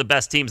one of the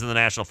best teams in the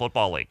National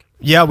Football League.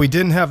 Yeah, we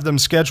didn't have them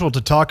scheduled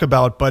to talk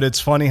about, but it's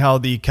funny how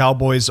the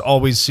Cowboys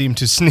always seem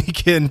to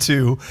sneak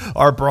into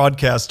our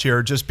broadcast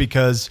here just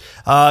because,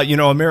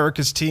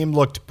 America's team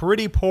looked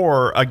pretty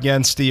poor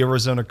against the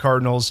Arizona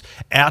Cardinals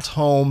at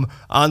home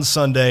on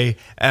Sunday,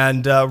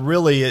 and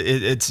really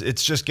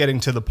it's just getting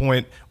to the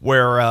point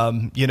where,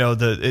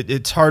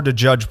 it's hard to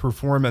judge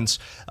performance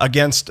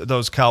against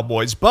those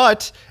Cowboys.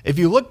 But if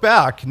you look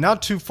back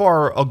not too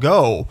far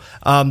ago,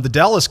 the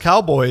Dallas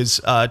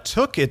Cowboys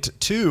took it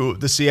to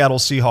the Seattle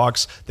Seahawks.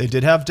 They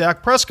did have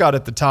Dak Prescott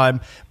at the time,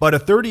 but a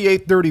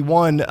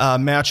 38-31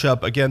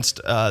 matchup against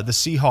the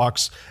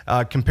Seahawks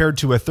compared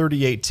to a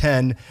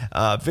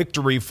 38-10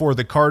 victory for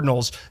the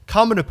Cardinals.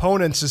 Common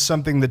opponents is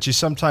something that you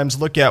sometimes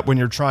look at when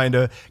you're trying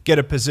to get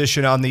a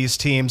position on these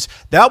teams.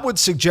 That would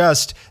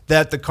suggest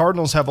that the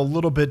Cardinals have a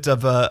little bit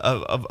of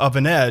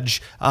an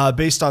edge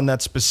based on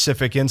that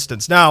specific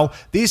instance. Now,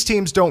 these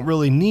teams don't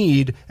really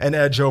need an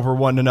edge over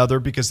one another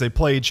because they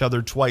play each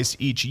other twice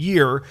each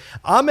year.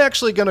 I'm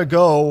actually going to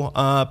go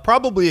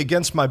probably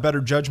against my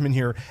better judgment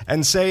here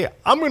and say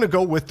I'm going to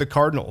go with the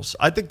Cardinals.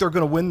 I think they're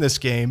going to win this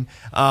game.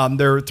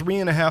 They're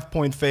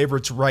 3.5-point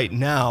favorites right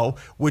now,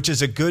 which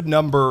is a good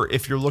number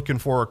if you're looking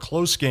for a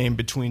close game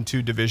between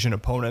two division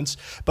opponents.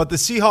 But the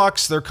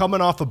Seahawks, they're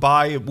coming off a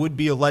bye. It would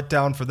be a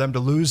letdown for them to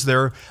lose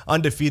their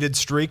undefeated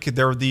streak.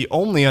 They're the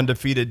only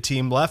undefeated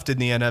team left in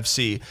the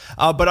NFC.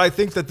 But I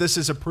think that this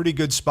is a pretty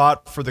good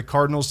spot for the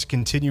Cardinals to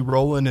continue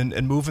rolling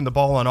and moving the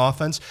ball on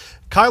offense.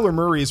 Kyler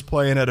Murray is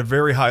playing at a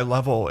very high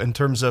level in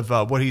terms of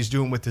what he's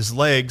doing with his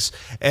legs,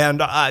 and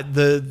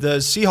the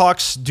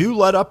Seahawks do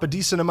let up a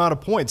decent amount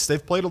of points.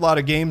 They've played a lot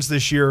of games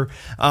this year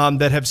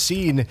that have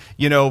seen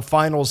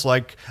finals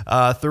like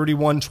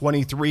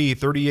 31-23,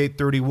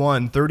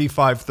 38-31,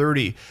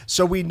 35-30.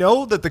 So we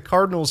know that the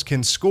Cardinals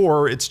can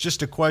score. It's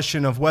just a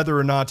question of whether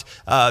or not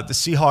the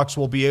Seahawks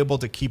will be able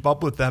to keep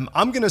up with them.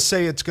 I'm going to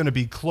say it's going to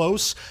be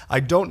close.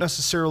 I don't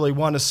necessarily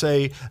want to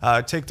say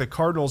take the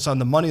Cardinals on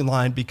the money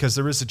line because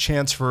there is a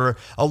chance for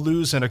a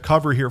lose and a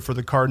cover here for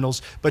the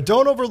Cardinals, but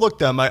don't overlook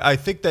them. I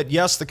think that,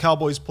 yes, the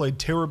Cowboys played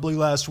terribly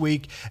last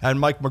week, and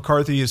Mike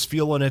McCarthy is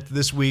feeling it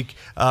this week.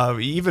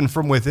 Even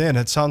from within,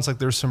 it sounds like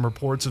there's some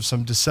reports of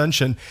some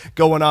dissension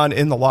going on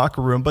in the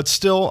locker room, but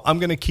still, I'm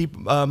going to keep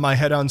my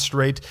head on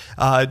straight.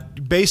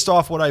 Based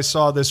off what I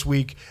saw this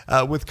week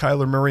with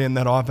Kyler Murray and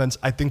that offense,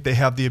 I think they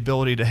have the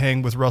ability to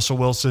hang with Russell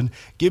Wilson.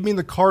 Give me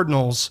the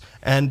Cardinals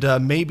and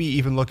maybe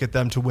even look at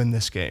them to win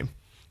this game.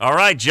 All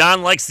right,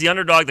 John likes the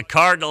underdog, the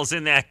Cardinals,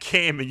 in that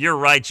game, and you're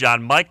right,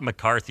 John. Mike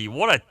McCarthy,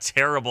 what a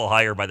terrible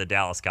hire by the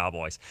Dallas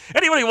Cowboys.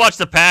 Anybody who watched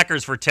the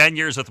Packers for 10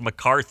 years with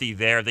McCarthy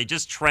there, they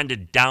just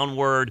trended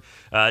downward,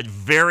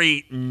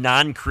 very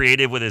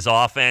non-creative with his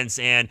offense,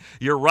 and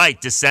you're right,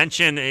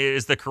 dissension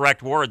is the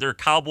correct word. There are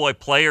Cowboy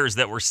players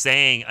that were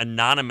saying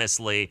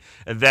anonymously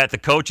that the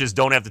coaches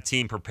don't have the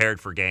team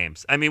prepared for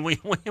games. I mean,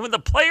 when the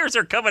players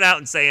are coming out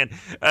and saying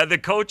the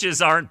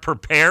coaches aren't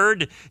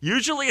prepared,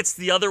 usually it's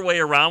the other way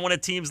around when a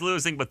team teams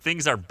losing, but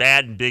things are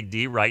bad in Big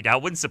D right now.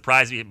 It wouldn't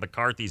surprise me if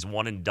McCarthy's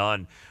one and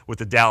done with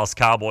the Dallas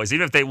Cowboys,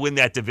 even if they win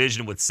that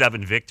division with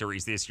 7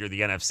 victories this year,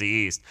 the NFC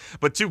East.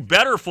 But 2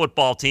 better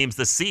football teams,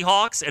 the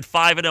Seahawks at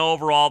 5-0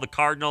 overall, the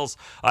Cardinals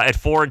at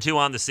 4-2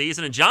 on the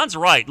season. And John's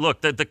right.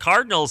 Look, the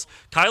Cardinals,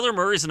 Kyler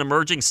Murray's an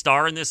emerging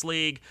star in this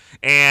league,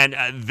 and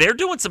they're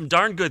doing some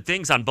darn good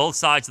things on both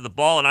sides of the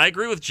ball. And I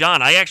agree with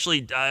John.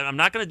 I'm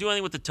not going to do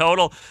anything with the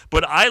total,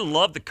 but I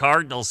love the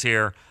Cardinals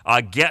here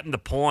getting the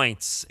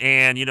points.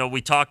 And,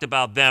 we talked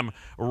about them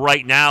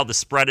right now, the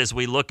spread as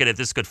we look at it.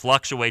 This could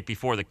fluctuate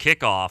before the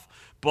kickoff.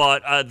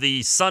 But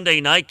the Sunday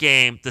night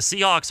game, the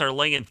Seahawks are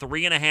laying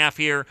 3.5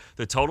 here.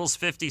 The total's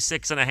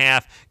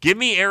 56.5. Give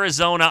me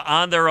Arizona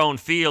on their own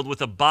field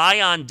with a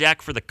bye on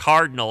deck for the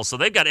Cardinals. So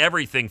they've got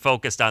everything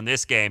focused on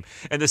this game.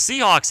 And the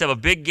Seahawks have a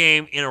big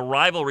game in a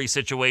rivalry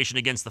situation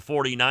against the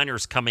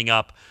 49ers coming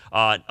up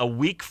a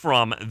week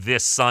from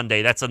this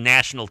Sunday. That's a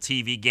national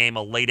TV game,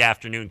 a late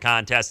afternoon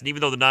contest. And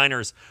even though the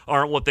Niners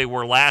aren't what they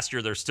were last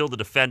year, they're still the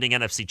defending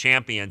NFC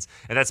champions.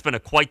 And that's been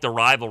quite the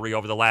rivalry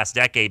over the last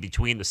decade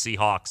between the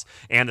Seahawks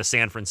and the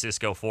San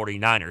Francisco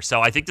 49ers.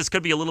 So I think this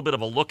could be a little bit of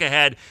a look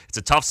ahead. It's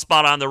a tough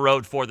spot on the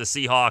road for the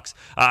Seahawks.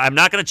 I'm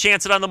not going to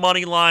chance it on the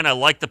money line. I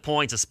like the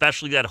points,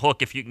 especially that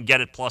hook if you can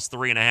get it plus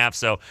 3.5.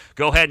 So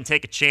go ahead and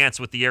take a chance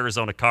with the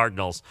Arizona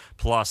Cardinals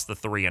plus the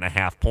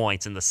 3.5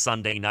 points in the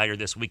Sunday nighter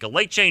this week. A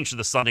late change to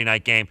the Sunday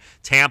night game.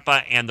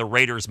 Tampa and the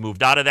Raiders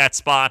moved out of that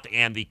spot,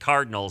 and the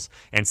Cardinals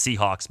and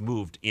Seahawks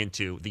moved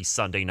into the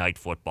Sunday night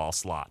football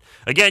slot.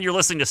 Again, you're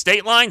listening to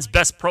State Lines,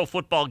 best pro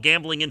football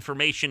gambling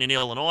information in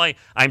Illinois.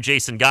 I'm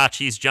Jason Gotch.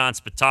 He's John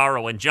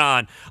Spataro. And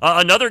John,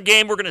 another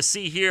game we're going to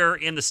see here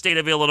in the state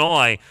of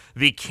Illinois,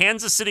 the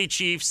Kansas City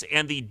Chiefs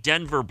and the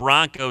Denver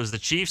Broncos. The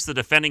Chiefs, the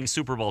defending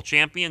Super Bowl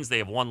champions. They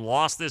have one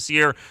loss this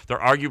year. They're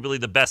arguably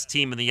the best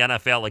team in the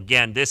NFL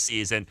again this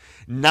season.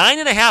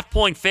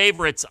 9.5-point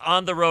favorites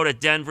on the road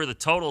at Denver. The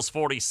total's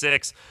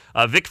 46.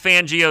 Vic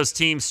Fangio's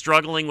team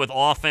struggling with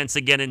offense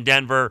again in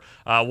Denver.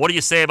 What do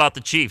you say about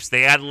the Chiefs?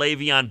 They add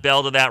Le'Veon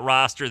Bell to that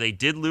roster. They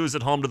did lose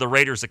at home to the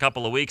Raiders a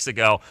couple of weeks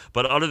ago.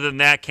 But other than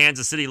that,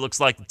 Kansas City looks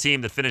like the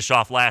team that finished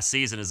off last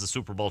season as the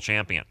Super Bowl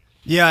champion.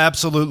 Yeah,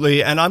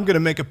 absolutely. And I'm going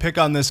to make a pick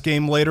on this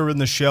game later in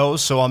the show,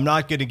 so I'm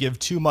not going to give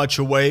too much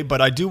away.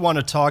 But I do want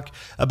to talk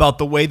about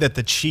the way that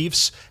the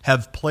Chiefs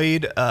have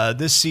played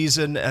this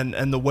season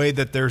and the way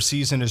that their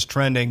season is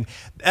trending.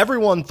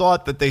 Everyone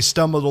thought that they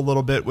stumbled a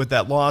little bit with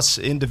that loss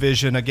in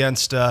division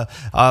against the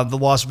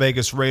Las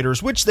Vegas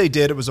Raiders, which they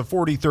did. It was a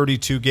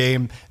 40-32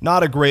 game.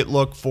 Not a great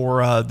look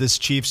for this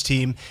Chiefs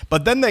team.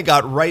 But then they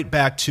got right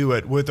back to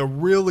it with a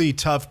really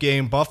tough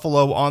game.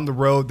 Buffalo on the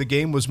road. The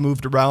game was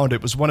moved around.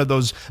 It was one of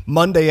those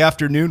Monday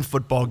afternoon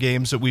football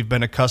games that we've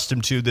been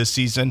accustomed to this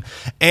season,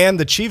 and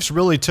the Chiefs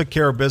really took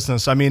care of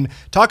business. I mean,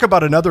 talk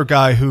about another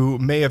guy who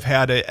may have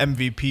had an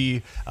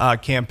MVP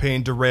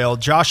campaign derailed.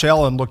 Josh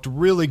Allen looked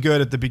really good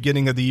at the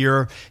beginning of the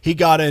year. He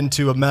got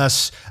into a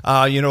mess,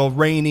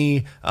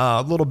 rainy,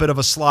 a little bit of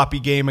a sloppy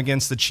game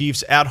against the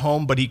Chiefs at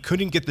home, but he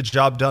couldn't get the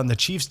job done. The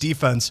Chiefs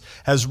defense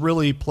has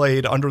really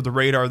played under the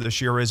radar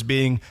this year as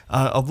being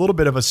a little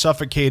bit of a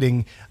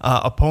suffocating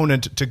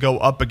opponent to go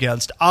up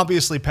against.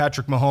 Obviously,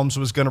 Patrick Mahomes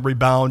was going to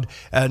rebound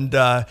and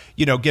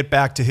get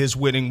back to his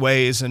winning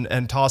ways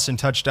and tossing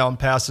touchdown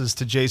passes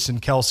to Jason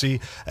Kelce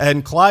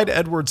and Clyde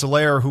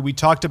Edwards-Helaire, who we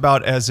talked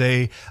about as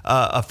a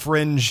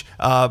fringe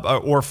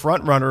or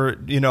front runner,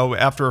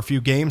 after a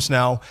few games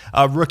now,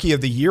 rookie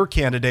of the year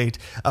candidate.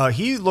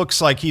 He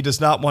looks like he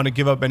does not want to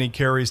give up any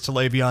carries to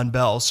Le'Veon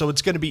Bell, so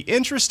it's going to be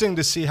interesting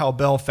to see how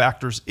Bell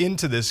factors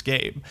into this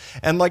game.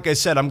 And like I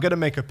said, I'm going to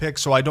make a pick,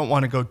 so I don't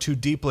want to go too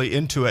deeply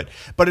into it.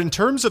 But in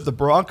terms of the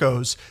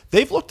Broncos,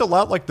 they've looked a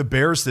lot like the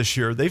Bears this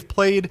year. They've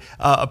played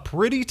a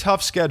pretty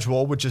tough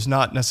schedule, which is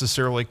not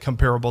necessarily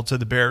comparable to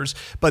the Bears,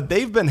 but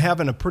they've been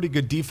having a pretty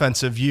good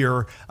defensive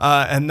year,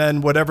 and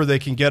then whatever they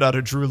can get out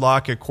of Drew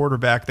Lock at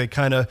quarterback, they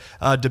kind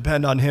of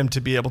depend on him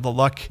to be able to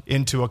luck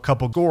into a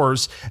couple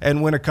scores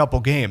and win a couple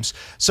games.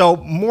 So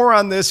more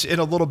on this in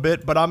a little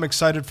bit, but I'm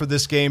excited for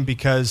this game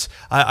because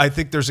I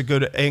think there's a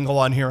good angle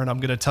on here, and I'm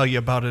going to tell you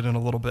about it in a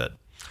little bit.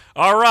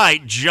 All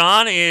right,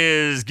 John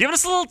is giving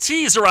us a little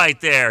tease right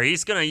there.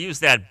 He's going to use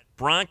that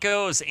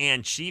Broncos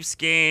and Chiefs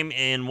game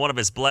in one of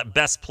his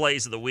best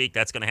plays of the week.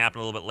 That's going to happen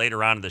a little bit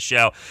later on in the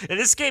show. And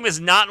this game is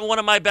not one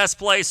of my best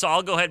plays, so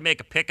I'll go ahead and make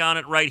a pick on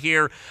it right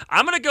here.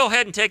 I'm going to go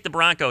ahead and take the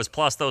Broncos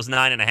plus those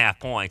 9.5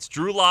 points.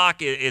 Drew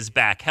Lock is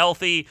back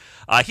healthy.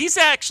 He's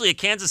actually a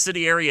Kansas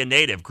City area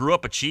native. Grew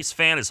up a Chiefs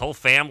fan. His whole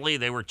family,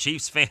 they were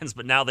Chiefs fans,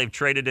 but now they've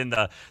traded in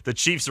the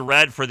Chiefs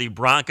red for the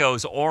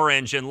Broncos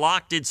orange. And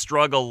Lock did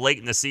struggle late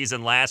in the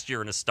season last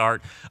year in a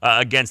start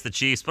against the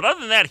Chiefs. But other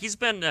than that, he's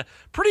been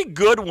pretty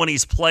good when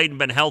he's played and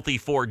been healthy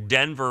for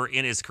Denver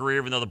in his career,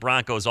 even though the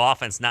Broncos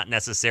offense not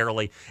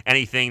necessarily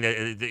anything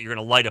that you're going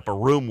to light up a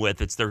room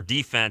with. It's their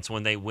defense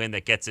when they win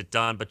that gets it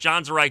done. But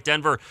John's right,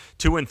 Denver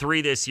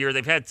 2-3 this year.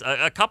 They've had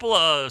a couple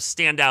of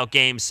standout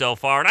games so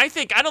far, and I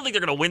don't think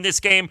they're going to win this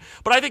game,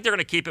 but I think they're going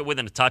to keep it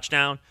within a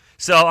touchdown.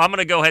 So I'm going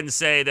to go ahead and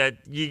say that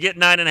you get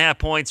 9.5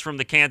 points from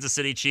the Kansas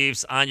City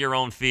Chiefs on your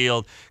own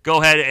field.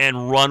 Go ahead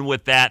and run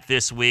with that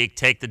this week.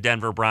 Take the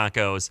Denver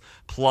Broncos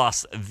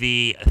plus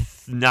the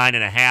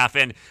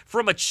 9.5. And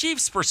from a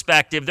Chiefs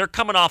perspective, they're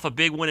coming off a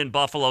big win in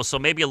Buffalo, so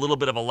maybe a little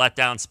bit of a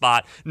letdown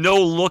spot. No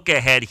look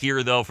ahead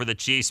here, though, for the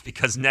Chiefs,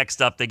 because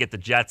next up they get the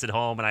Jets at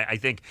home, and I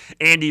think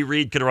Andy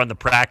Reid could run the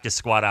practice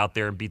squad out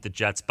there and beat the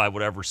Jets by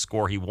whatever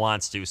score he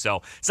wants to.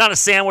 So it's not a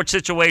sandwich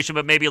situation,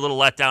 but maybe a little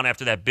letdown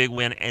after that big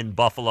win in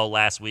Buffalo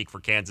last week for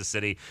Kansas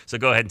City. So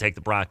go ahead and take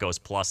the Broncos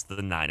plus the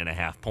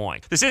 9.5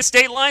 points. This is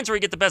State Lines, where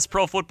you get the best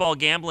pro football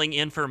gambling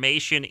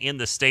information in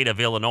the state of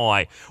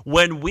Illinois.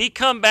 When we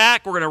come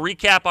back, we're going to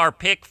recap our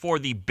pick for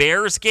the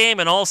Bears game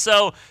and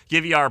also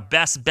give you our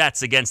best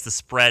bets against the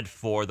spread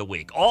for the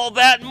week. All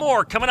that and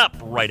more coming up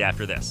right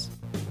after this.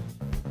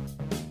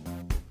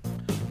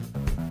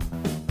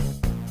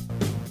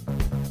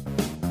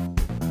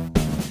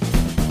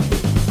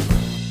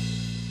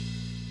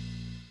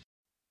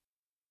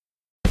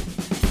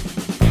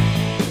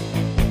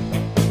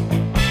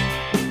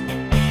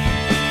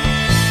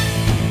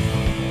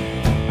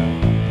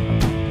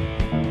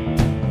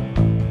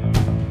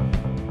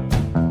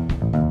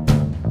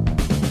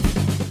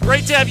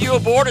 Great to have you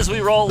aboard as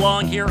we roll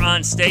along here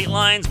on State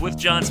Lines with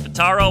John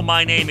Spataro.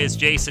 My name is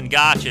Jason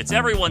Gotch. It's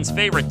everyone's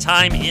favorite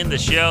time in the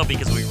show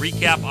because we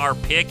recap our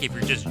pick if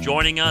you're just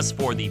joining us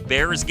for the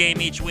Bears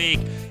game each week.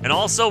 And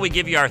also we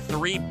give you our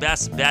 3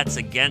 best bets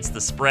against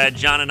the spread.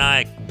 John and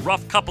I,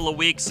 rough couple of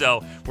weeks,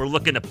 so we're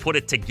looking to put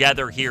it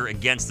together here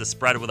against the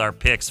spread with our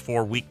picks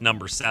for week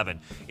number 7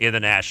 in the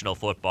National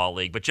Football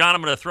League. But John,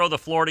 I'm going to throw the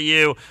floor to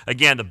you.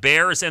 Again, the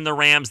Bears and the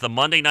Rams, the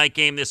Monday night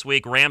game this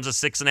week. Rams a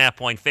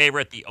 6.5-point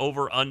favorite. The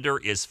over-under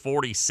is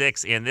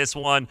 46 in this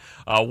one.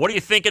 What are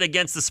you thinking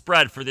against the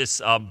spread for this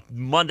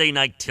Monday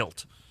night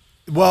tilt?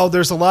 Well,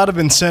 there's a lot of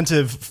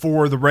incentive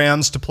for the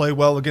Rams to play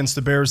well against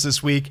the Bears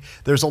this week.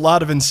 There's a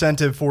lot of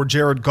incentive for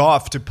Jared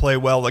Goff to play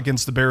well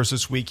against the Bears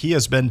this week. He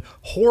has been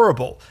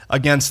horrible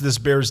against this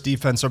Bears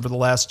defense over the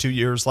last 2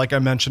 years. Like I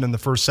mentioned in the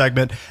first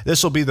segment,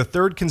 this will be the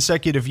 3rd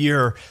consecutive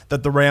year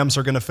that the Rams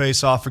are going to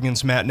face off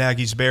against Matt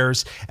Nagy's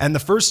Bears. And the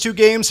first 2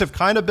 games have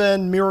kind of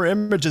been mirror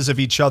images of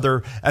each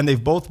other, and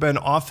they've both been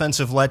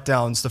offensive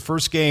letdowns. The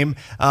first game,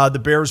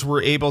 the Bears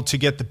were able to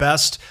get the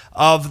best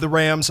of the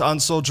Rams on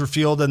Soldier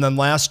Field, and then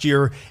last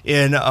year,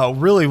 in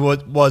really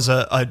what was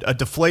a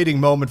deflating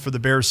moment for the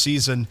Bears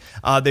season.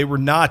 They were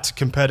not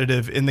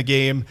competitive in the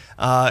game.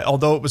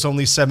 Although it was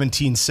only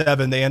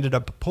 17-7, they ended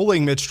up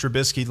pulling Mitch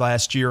Trubisky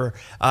last year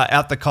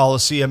at the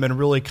Coliseum and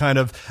really kind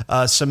of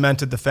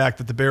cemented the fact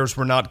that the Bears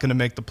were not going to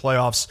make the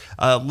playoffs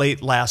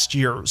late last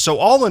year. So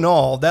all in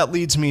all, that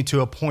leads me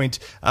to a point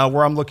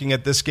where I'm looking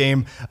at this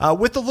game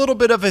with a little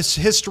bit of its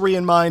history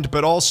in mind,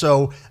 but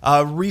also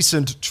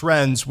recent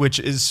trends, which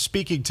is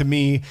speaking to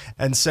me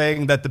and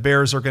saying that the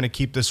Bears are going to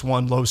keep this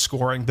one low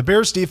scoring. The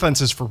Bears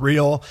defense is for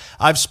real.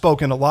 I've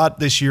spoken a lot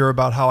this year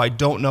about how I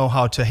don't know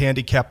how to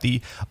handicap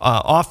the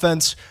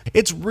offense.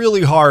 It's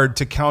really hard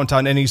to count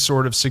on any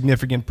sort of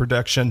significant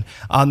production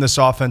on this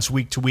offense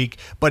week to week,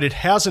 but it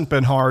hasn't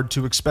been hard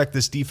to expect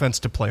this defense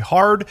to play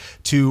hard,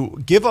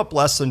 to give up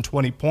less than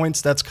 20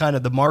 points. That's kind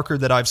of the marker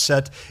that I've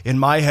set in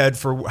my head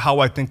for how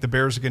I think the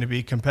Bears are going to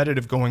be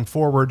competitive going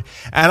forward.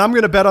 And I'm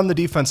going to bet on the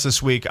defense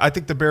this week. I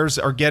think the Bears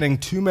are getting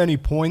too many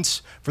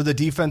points for the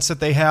defense that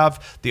they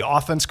have. The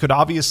offense could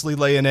obviously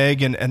lay an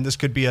egg, and this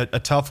could be a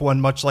tough one,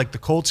 much like the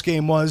Colts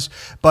game was.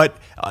 But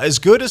as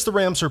good as the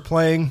Rams are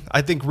playing,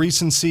 I think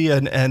recency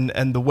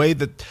and the way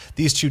that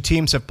these two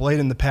teams have played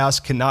in the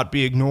past cannot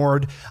be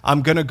ignored.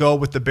 I'm going to go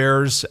with the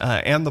Bears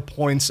and the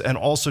points and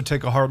also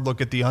take a hard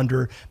look at the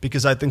under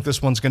because I think this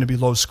one's going to be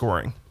low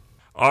scoring.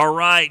 All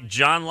right,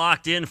 John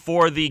locked in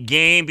for the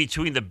game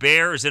between the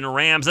Bears and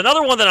Rams.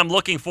 Another one that I'm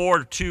looking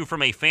forward to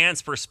from a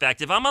fan's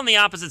perspective. I'm on the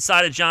opposite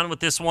side of John with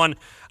this one.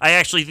 I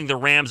actually think the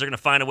Rams are going to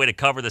find a way to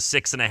cover the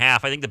 6.5. I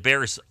think the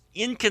Bears'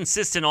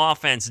 inconsistent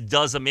offense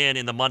does them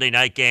in the Monday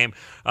night game.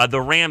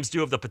 The Rams do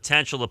have the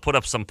potential to put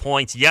up some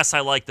points. Yes, I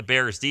like the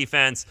Bears'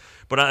 defense,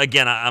 but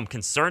again, I'm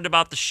concerned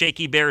about the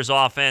shaky Bears'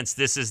 offense.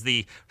 This is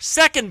the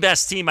second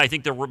best team I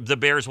think the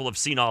Bears will have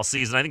seen all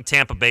season. I think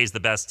Tampa Bay is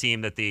the best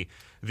team that the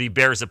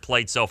Bears have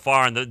played so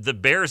far, and the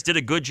Bears did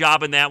a good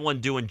job in that one,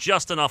 doing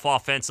just enough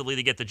offensively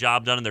to get the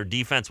job done, and their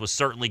defense was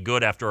certainly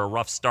good after a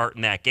rough start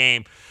in that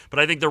game. But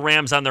I think the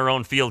Rams on their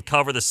own field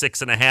cover the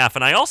 6.5,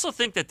 and I also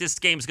think that this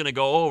game's going to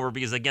go over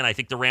because, again, I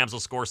think the Rams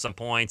will score some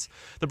points.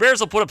 The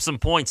Bears will put up some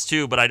points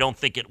too, but I don't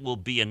think it will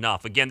be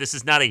enough. Again, this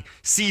is not a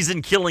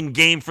season-killing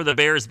game for the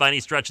Bears by any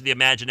stretch of the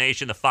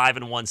imagination. The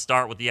 5-1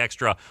 start with the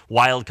extra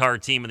wild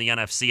card team in the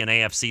NFC and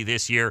AFC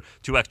this year,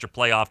 2 extra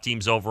playoff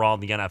teams overall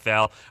in the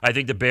NFL. I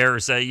think the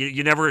Bears,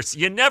 you never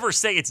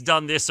say it's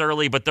done this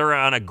early, but they're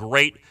on a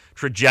great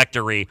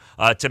trajectory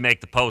to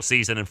make the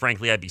postseason. And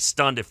frankly, I'd be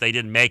stunned if they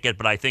didn't make it.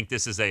 But I think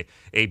this is a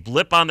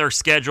blip on their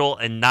schedule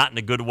and not in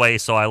a good way.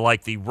 So I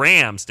like the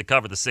Rams to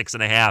cover the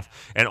 6.5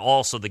 and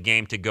also the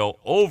game to go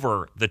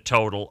over the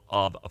total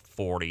of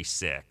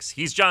 46.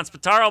 He's John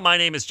Spataro. My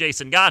name is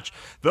Jason Gotch.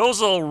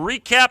 Those will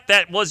recap.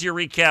 That was your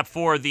recap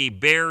for the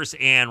Bears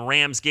and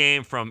Rams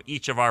game from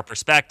each of our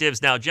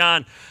perspectives. Now,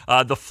 John,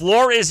 the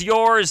floor is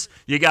yours.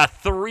 You got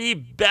 3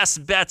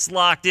 best bets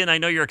locked in. I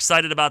know you're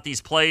excited about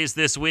these plays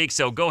this week,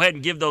 so go ahead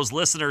and give those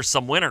listeners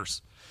some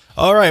winners.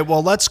 All right,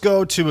 well, let's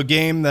go to a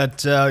game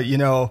that,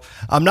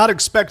 I'm not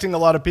expecting a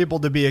lot of people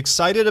to be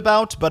excited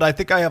about, but I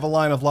think I have a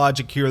line of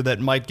logic here that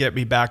might get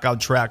me back on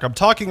track. I'm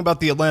talking about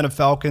the Atlanta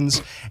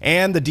Falcons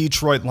and the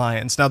Detroit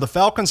Lions. Now, the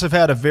Falcons have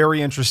had a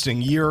very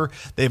interesting year.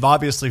 They've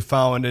obviously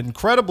found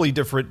incredibly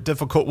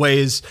difficult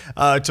ways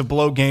to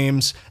blow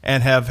games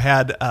and have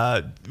had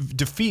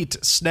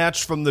defeat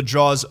snatched from the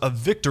jaws of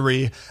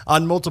victory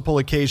on multiple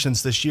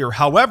occasions this year.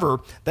 However,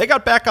 they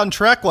got back on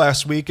track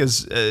last week,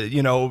 as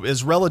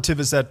relative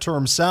as that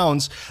term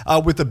sounds,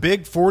 with a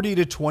big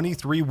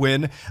 40-23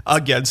 win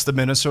against the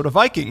Minnesota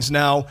Vikings.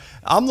 Now,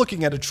 I'm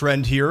looking at a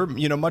trend here,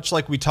 much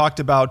like we talked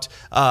about,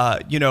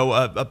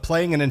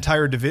 playing an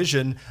entire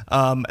division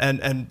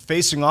and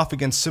facing off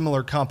against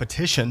similar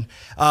competition.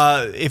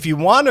 If you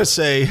want to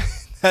say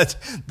that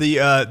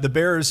the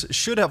Bears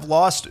should have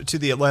lost to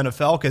the Atlanta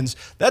Falcons,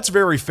 that's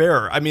very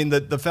fair. I mean,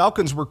 the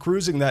Falcons were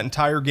cruising that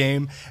entire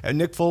game, and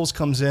Nick Foles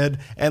comes in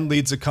and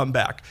leads a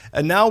comeback.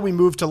 And now we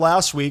move to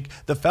last week.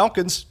 The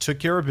Falcons took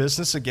care of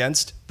business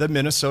against the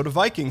Minnesota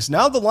Vikings.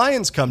 Now the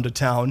Lions come to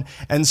town,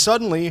 and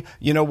suddenly,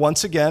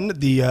 once again,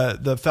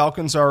 the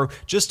Falcons are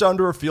just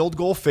under a field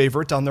goal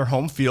favorite on their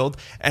home field,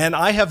 and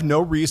I have no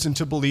reason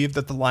to believe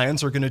that the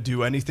Lions are going to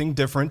do anything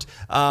different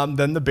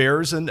than the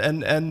Bears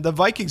and the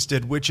Vikings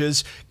did, which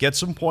is get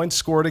some points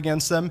scored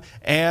against them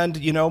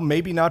and,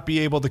 maybe not be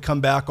able to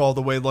come back all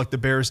the way like the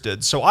Bears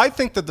did. So I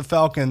think that the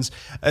Falcons,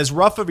 as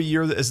rough of a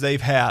year as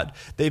they've had,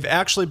 they've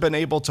actually been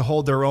able to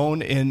hold their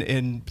own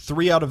in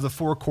 3 out of the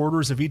 4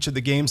 quarters of each of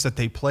the games that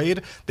they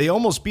played. They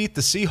almost beat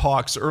the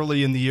Seahawks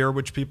early in the year,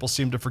 which people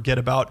seem to forget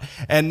about.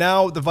 And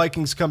now the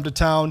Vikings come to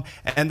town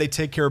and they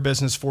take care of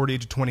business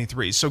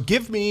 40-23. So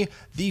give me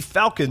the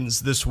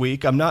Falcons this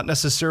week. I'm not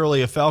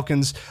necessarily a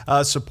Falcons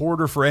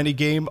supporter for any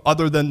game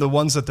other than the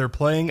ones that they're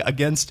playing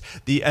against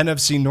the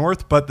NFC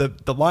North, but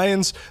the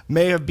Lions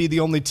may be the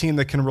only team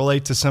that can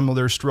relate to some of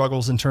their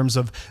struggles in terms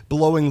of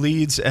blowing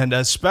leads, and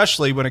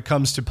especially when it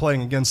comes to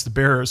playing against the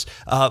Bears,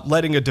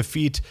 letting a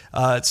defeat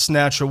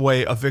snatch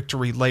away a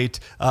victory late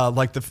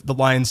like the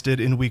Lions did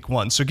in week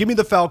 1. So give me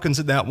the Falcons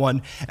in that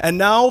one. And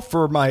now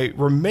for my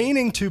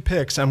remaining 2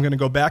 picks, I'm going to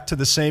go back to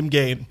the same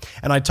game,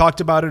 and I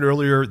talked about it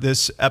earlier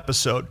this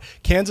episode.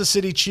 Kansas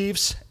City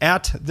Chiefs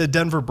at the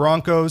Denver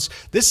Broncos.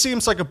 This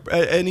seems like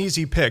an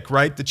easy pick,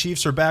 right? The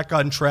Chiefs are back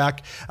on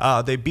track.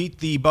 They beat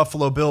the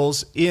Buffalo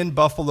Bills in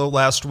Buffalo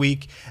last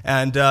week,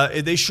 and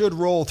they should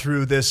roll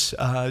through this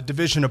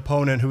division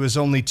opponent who is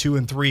only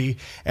 2-3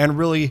 and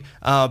really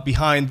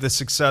behind the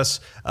success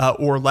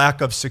or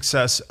lack of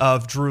success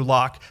of Drew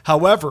Lock.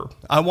 However,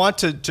 I want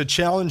to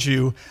challenge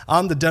you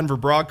on the Denver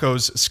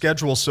Broncos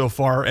schedule so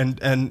far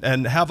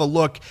and have a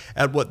look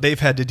at what they've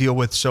had to deal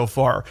with so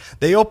far.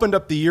 They opened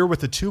up the year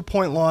with a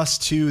 2-point loss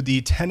to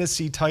the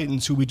Tennessee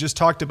Titans, who we just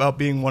talked about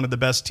being one of the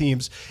best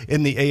teams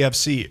in the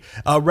AFC.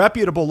 A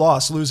reputable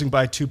loss, losing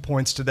by 2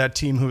 points to that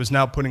team who is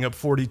now putting up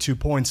 42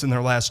 points in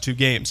their last 2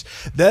 games.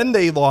 Then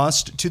they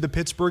lost to the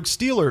Pittsburgh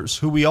Steelers,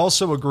 who we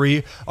also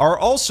agree are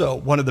also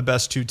one of the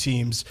best 2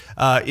 teams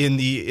in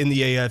the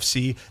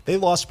AFC. They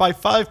lost by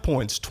 5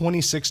 points,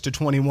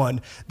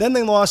 26-21. Then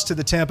they lost to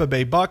the Tampa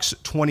Bay Bucks,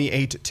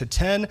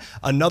 28-10.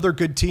 Another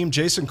good team.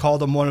 Jason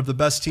called them one of the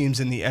best teams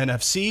in the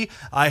NFC.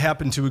 I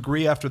happen to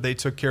agree after they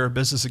took care of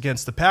business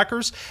against the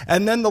Packers.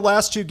 And then the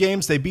last 2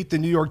 games, they beat the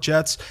New York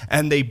Jets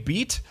and they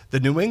beat the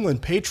New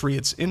England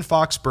Patriots in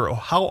Foxborough.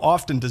 How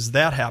often does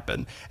that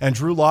happen? And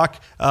Drew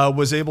Lock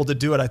was able to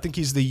do it. I think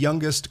he's the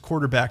youngest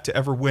quarterback to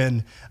ever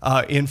win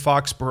in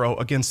Foxborough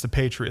against the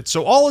Patriots.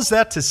 So all is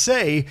that to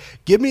say,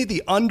 give me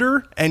the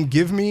under and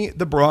give me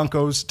the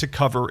Broncos to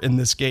cover in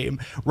this game.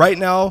 Right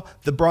now,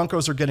 the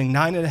Broncos are getting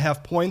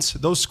 9.5 points.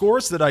 Those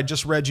scores that I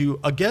just read you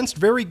against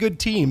very good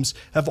teams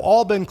have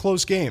all been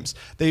close games.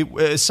 They,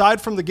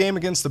 aside from the game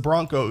against the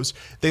Broncos,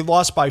 they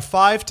lost by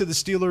 5 to the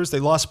Steelers. They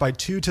lost by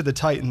 2 to the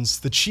Titans.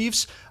 The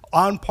Chiefs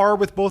on par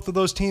with both of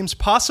those teams,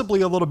 possibly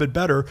a little bit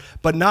better,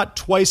 but not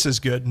twice as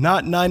good,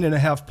 not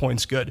 9.5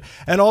 points good.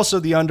 And also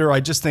the under,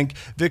 I just think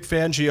Vic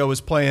Fangio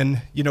is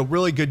playing,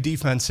 really good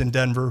defense in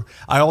Denver.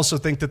 I also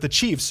think that the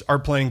Chiefs are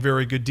playing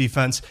very good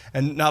defense,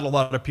 and not a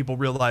lot of people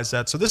realize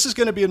that. So this is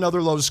going to be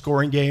another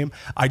low-scoring game.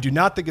 I do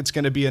not think it's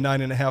going to be a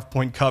 9.5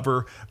 point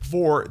cover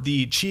for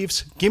the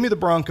Chiefs. Give me the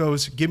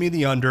Broncos, give me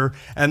the under,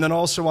 and then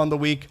also on the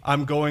week,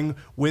 I'm going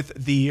with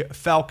the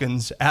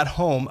Falcons at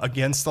home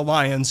against the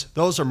Lions.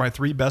 Those are my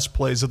 3 best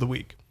plays of the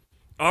week.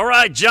 All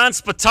right, John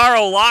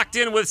Spataro locked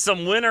in with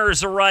some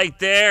winners right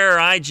there.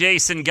 I,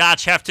 Jason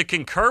Gotch, have to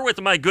concur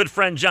with my good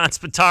friend John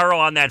Spataro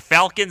on that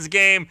Falcons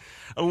game.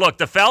 Look,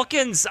 the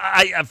Falcons,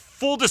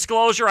 full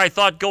disclosure, I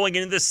thought going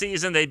into this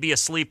season they'd be a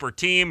sleeper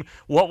team.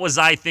 What was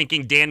I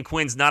thinking? Dan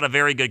Quinn's not a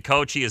very good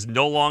coach. He is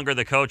no longer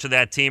the coach of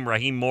that team.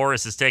 Raheem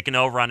Morris is taking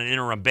over on an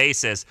interim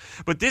basis.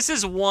 But this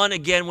is one,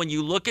 again, when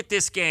you look at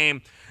this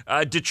game,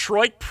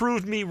 Detroit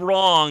proved me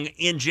wrong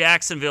in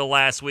Jacksonville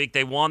last week.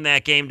 They won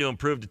that game to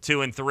improve to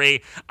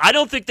 2-3. I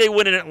don't think they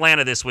win in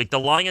Atlanta this week. The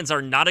Lions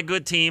are not a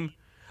good team.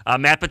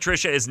 Matt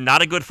Patricia is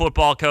not a good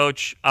football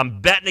coach.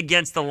 I'm betting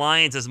against the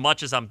Lions as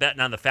much as I'm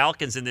betting on the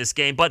Falcons in this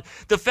game. But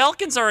the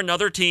Falcons are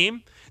another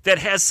team that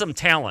has some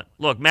talent.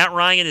 Look, Matt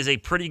Ryan is a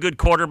pretty good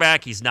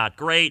quarterback. He's not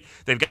great.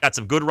 They've got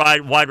some good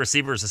wide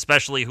receivers,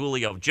 especially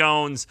Julio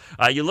Jones.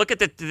 You look at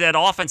that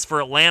offense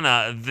for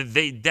Atlanta,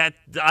 that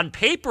on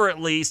paper at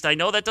least, I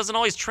know that doesn't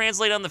always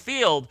translate on the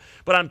field,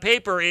 but on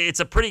paper it's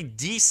a pretty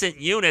decent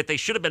unit. They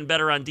should have been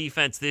better on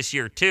defense this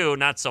year too,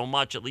 not so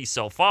much at least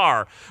so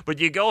far. But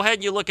you go ahead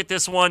and you look at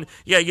this one,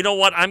 yeah, you know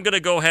what? I'm going to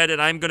go ahead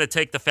and I'm going to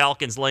take the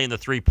Falcons laying the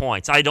 3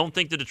 points. I don't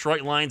think the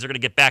Detroit Lions are going to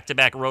get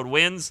back-to-back road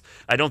wins.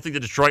 I don't think the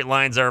Detroit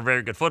Lions are a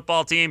very good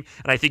football team,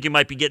 and I think you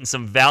might be getting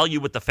some value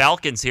with the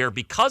Falcons here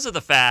because of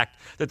the fact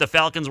that the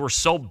Falcons were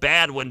so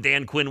bad when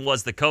Dan Quinn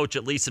was the coach,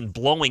 at least in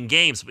blowing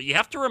games. But you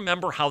have to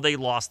remember how they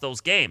lost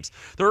those games.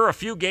 There are a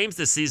few games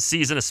this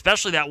season,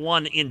 especially that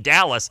one in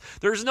Dallas.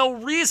 There's no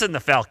reason the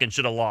Falcons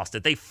should have lost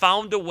it. They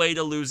found a way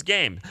to lose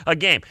a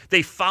game.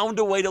 They found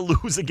a way to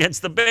lose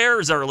against the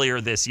Bears earlier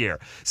this year.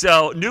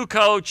 So, new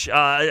coach,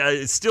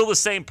 still the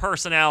same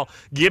personnel.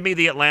 Give me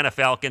the Atlanta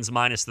Falcons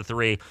minus the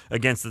 3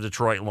 against the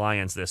Detroit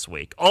Lions this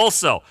week.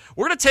 Also,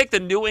 we're going to take the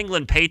New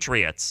England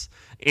Patriots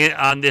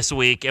on this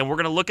week, and we're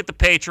going to look at the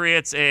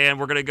Patriots, and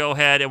we're going to go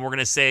ahead and we're going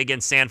to say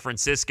against San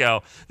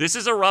Francisco, this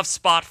is a rough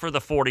spot for the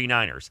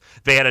 49ers.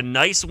 They had a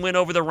nice win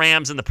over the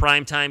Rams in the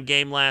primetime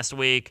game last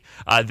week.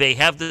 They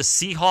have the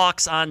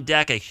Seahawks on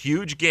deck, a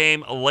huge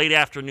game, a late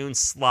afternoon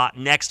slot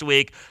next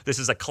week. This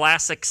is a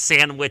classic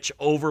sandwich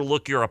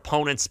overlook your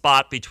opponent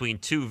spot between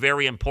two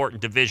very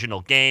important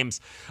divisional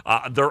games.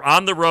 They're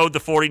on the road, the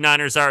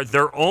 49ers are.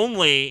 They're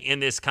only in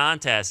this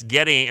contest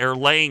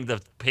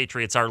the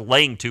Patriots are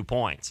laying 2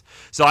 points.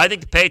 So I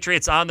think the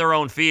Patriots on their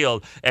own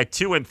field at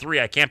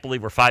 2-3. I can't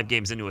believe we're 5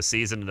 games into a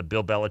season and the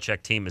Bill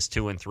Belichick team is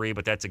 2-3,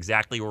 but that's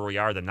exactly where we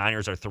are. The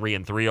Niners are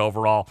 3-3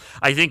 overall.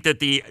 I think that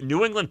the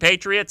New England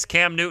Patriots,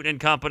 Cam Newton and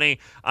company,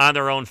 on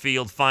their own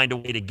field find a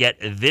way to get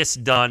this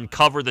done,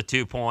 cover the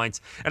 2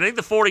 points. And I think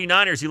the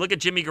 49ers, you look at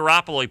Jimmy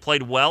Garoppolo, he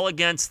played well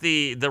against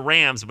the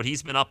Rams, but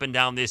he's been up and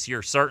down this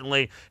year,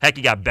 certainly. Heck,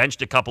 he got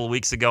benched a couple of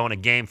weeks ago in a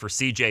game for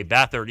C.J.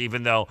 Beathard,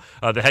 even though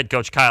the head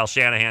coach Kyle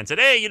Shanahan said,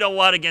 hey, you know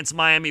what, against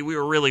Miami, we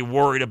were really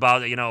worried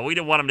about it. You know, we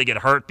didn't want him to get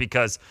hurt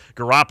because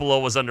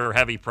Garoppolo was under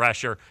heavy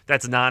pressure.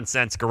 That's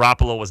nonsense.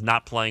 Garoppolo was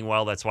not playing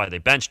well. That's why they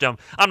benched him.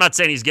 I'm not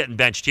saying he's getting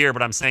benched here,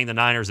 but I'm saying the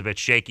Niners are a bit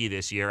shaky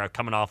this year,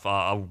 coming off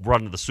a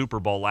run to the Super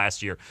Bowl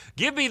last year.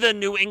 Give me the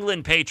New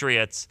England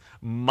Patriots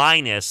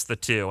minus the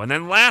 2. And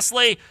then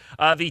lastly,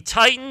 the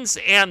Titans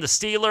and the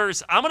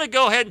Steelers. I'm going to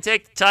go ahead and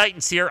take the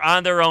Titans here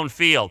on their own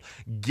field,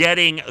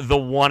 getting the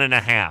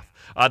 1.5.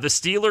 The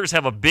Steelers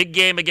have a big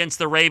game against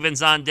the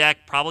Ravens on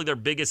deck, probably their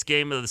biggest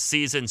game of the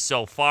season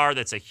so far.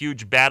 That's a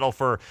huge battle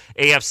for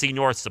AFC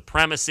North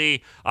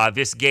supremacy.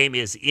 This game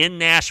is in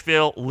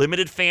Nashville.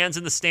 Limited fans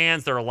in the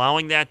stands. They're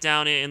allowing that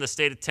down in the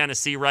state of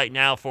Tennessee right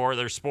now for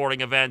their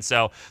sporting event,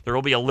 so there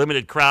will be a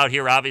limited crowd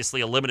here.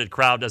 Obviously, a limited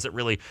crowd doesn't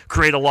really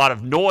create a lot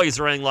of noise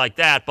or anything like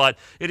that, but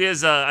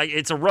it's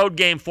a road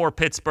game for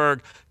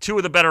Pittsburgh. 2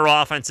 of the better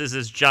offenses,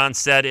 as John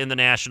said, in the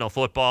National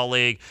Football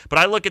League. But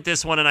I look at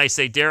this one and I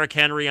say Derrick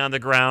Henry on the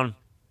ground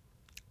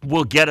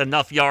will get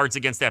enough yards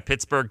against that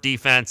Pittsburgh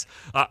defense.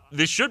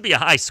 This should be a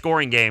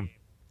high-scoring game,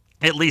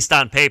 at least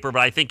on paper, but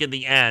I think in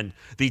the end,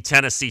 the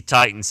Tennessee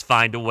Titans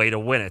find a way to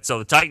win it. So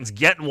the Titans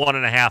getting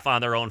 1.5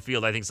 on their own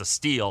field, I think is a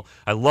steal.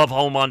 I love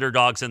home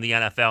underdogs in the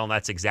NFL, and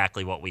that's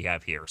exactly what we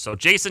have here. So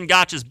Jason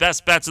Gotch's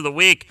best bets of the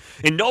week,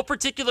 in no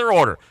particular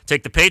order.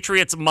 Take the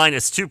Patriots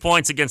minus 2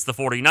 points against the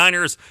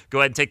 49ers. Go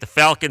ahead and take the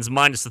Falcons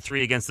minus the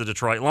 3 against the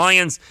Detroit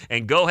Lions.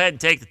 And go ahead and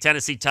take the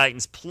Tennessee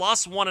Titans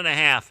plus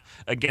 1.5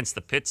 against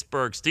the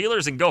Pittsburgh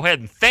Steelers. And go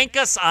ahead and thank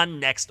us on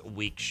next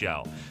week's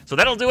show. So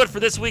that'll do it for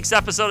this week's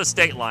episode of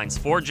State Lines.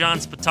 For John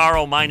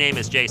Spataro, my name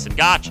is Jason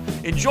Gotch.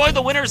 Enjoy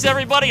the winners,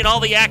 everybody, and all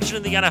the action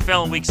in the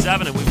NFL in Week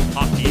 7, and we will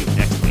talk to you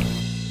next week.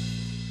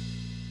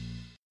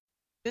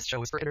 This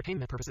show is for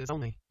entertainment purposes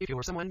only. If you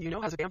or someone you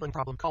know has a gambling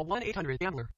problem, call 1-800-GAMBLER.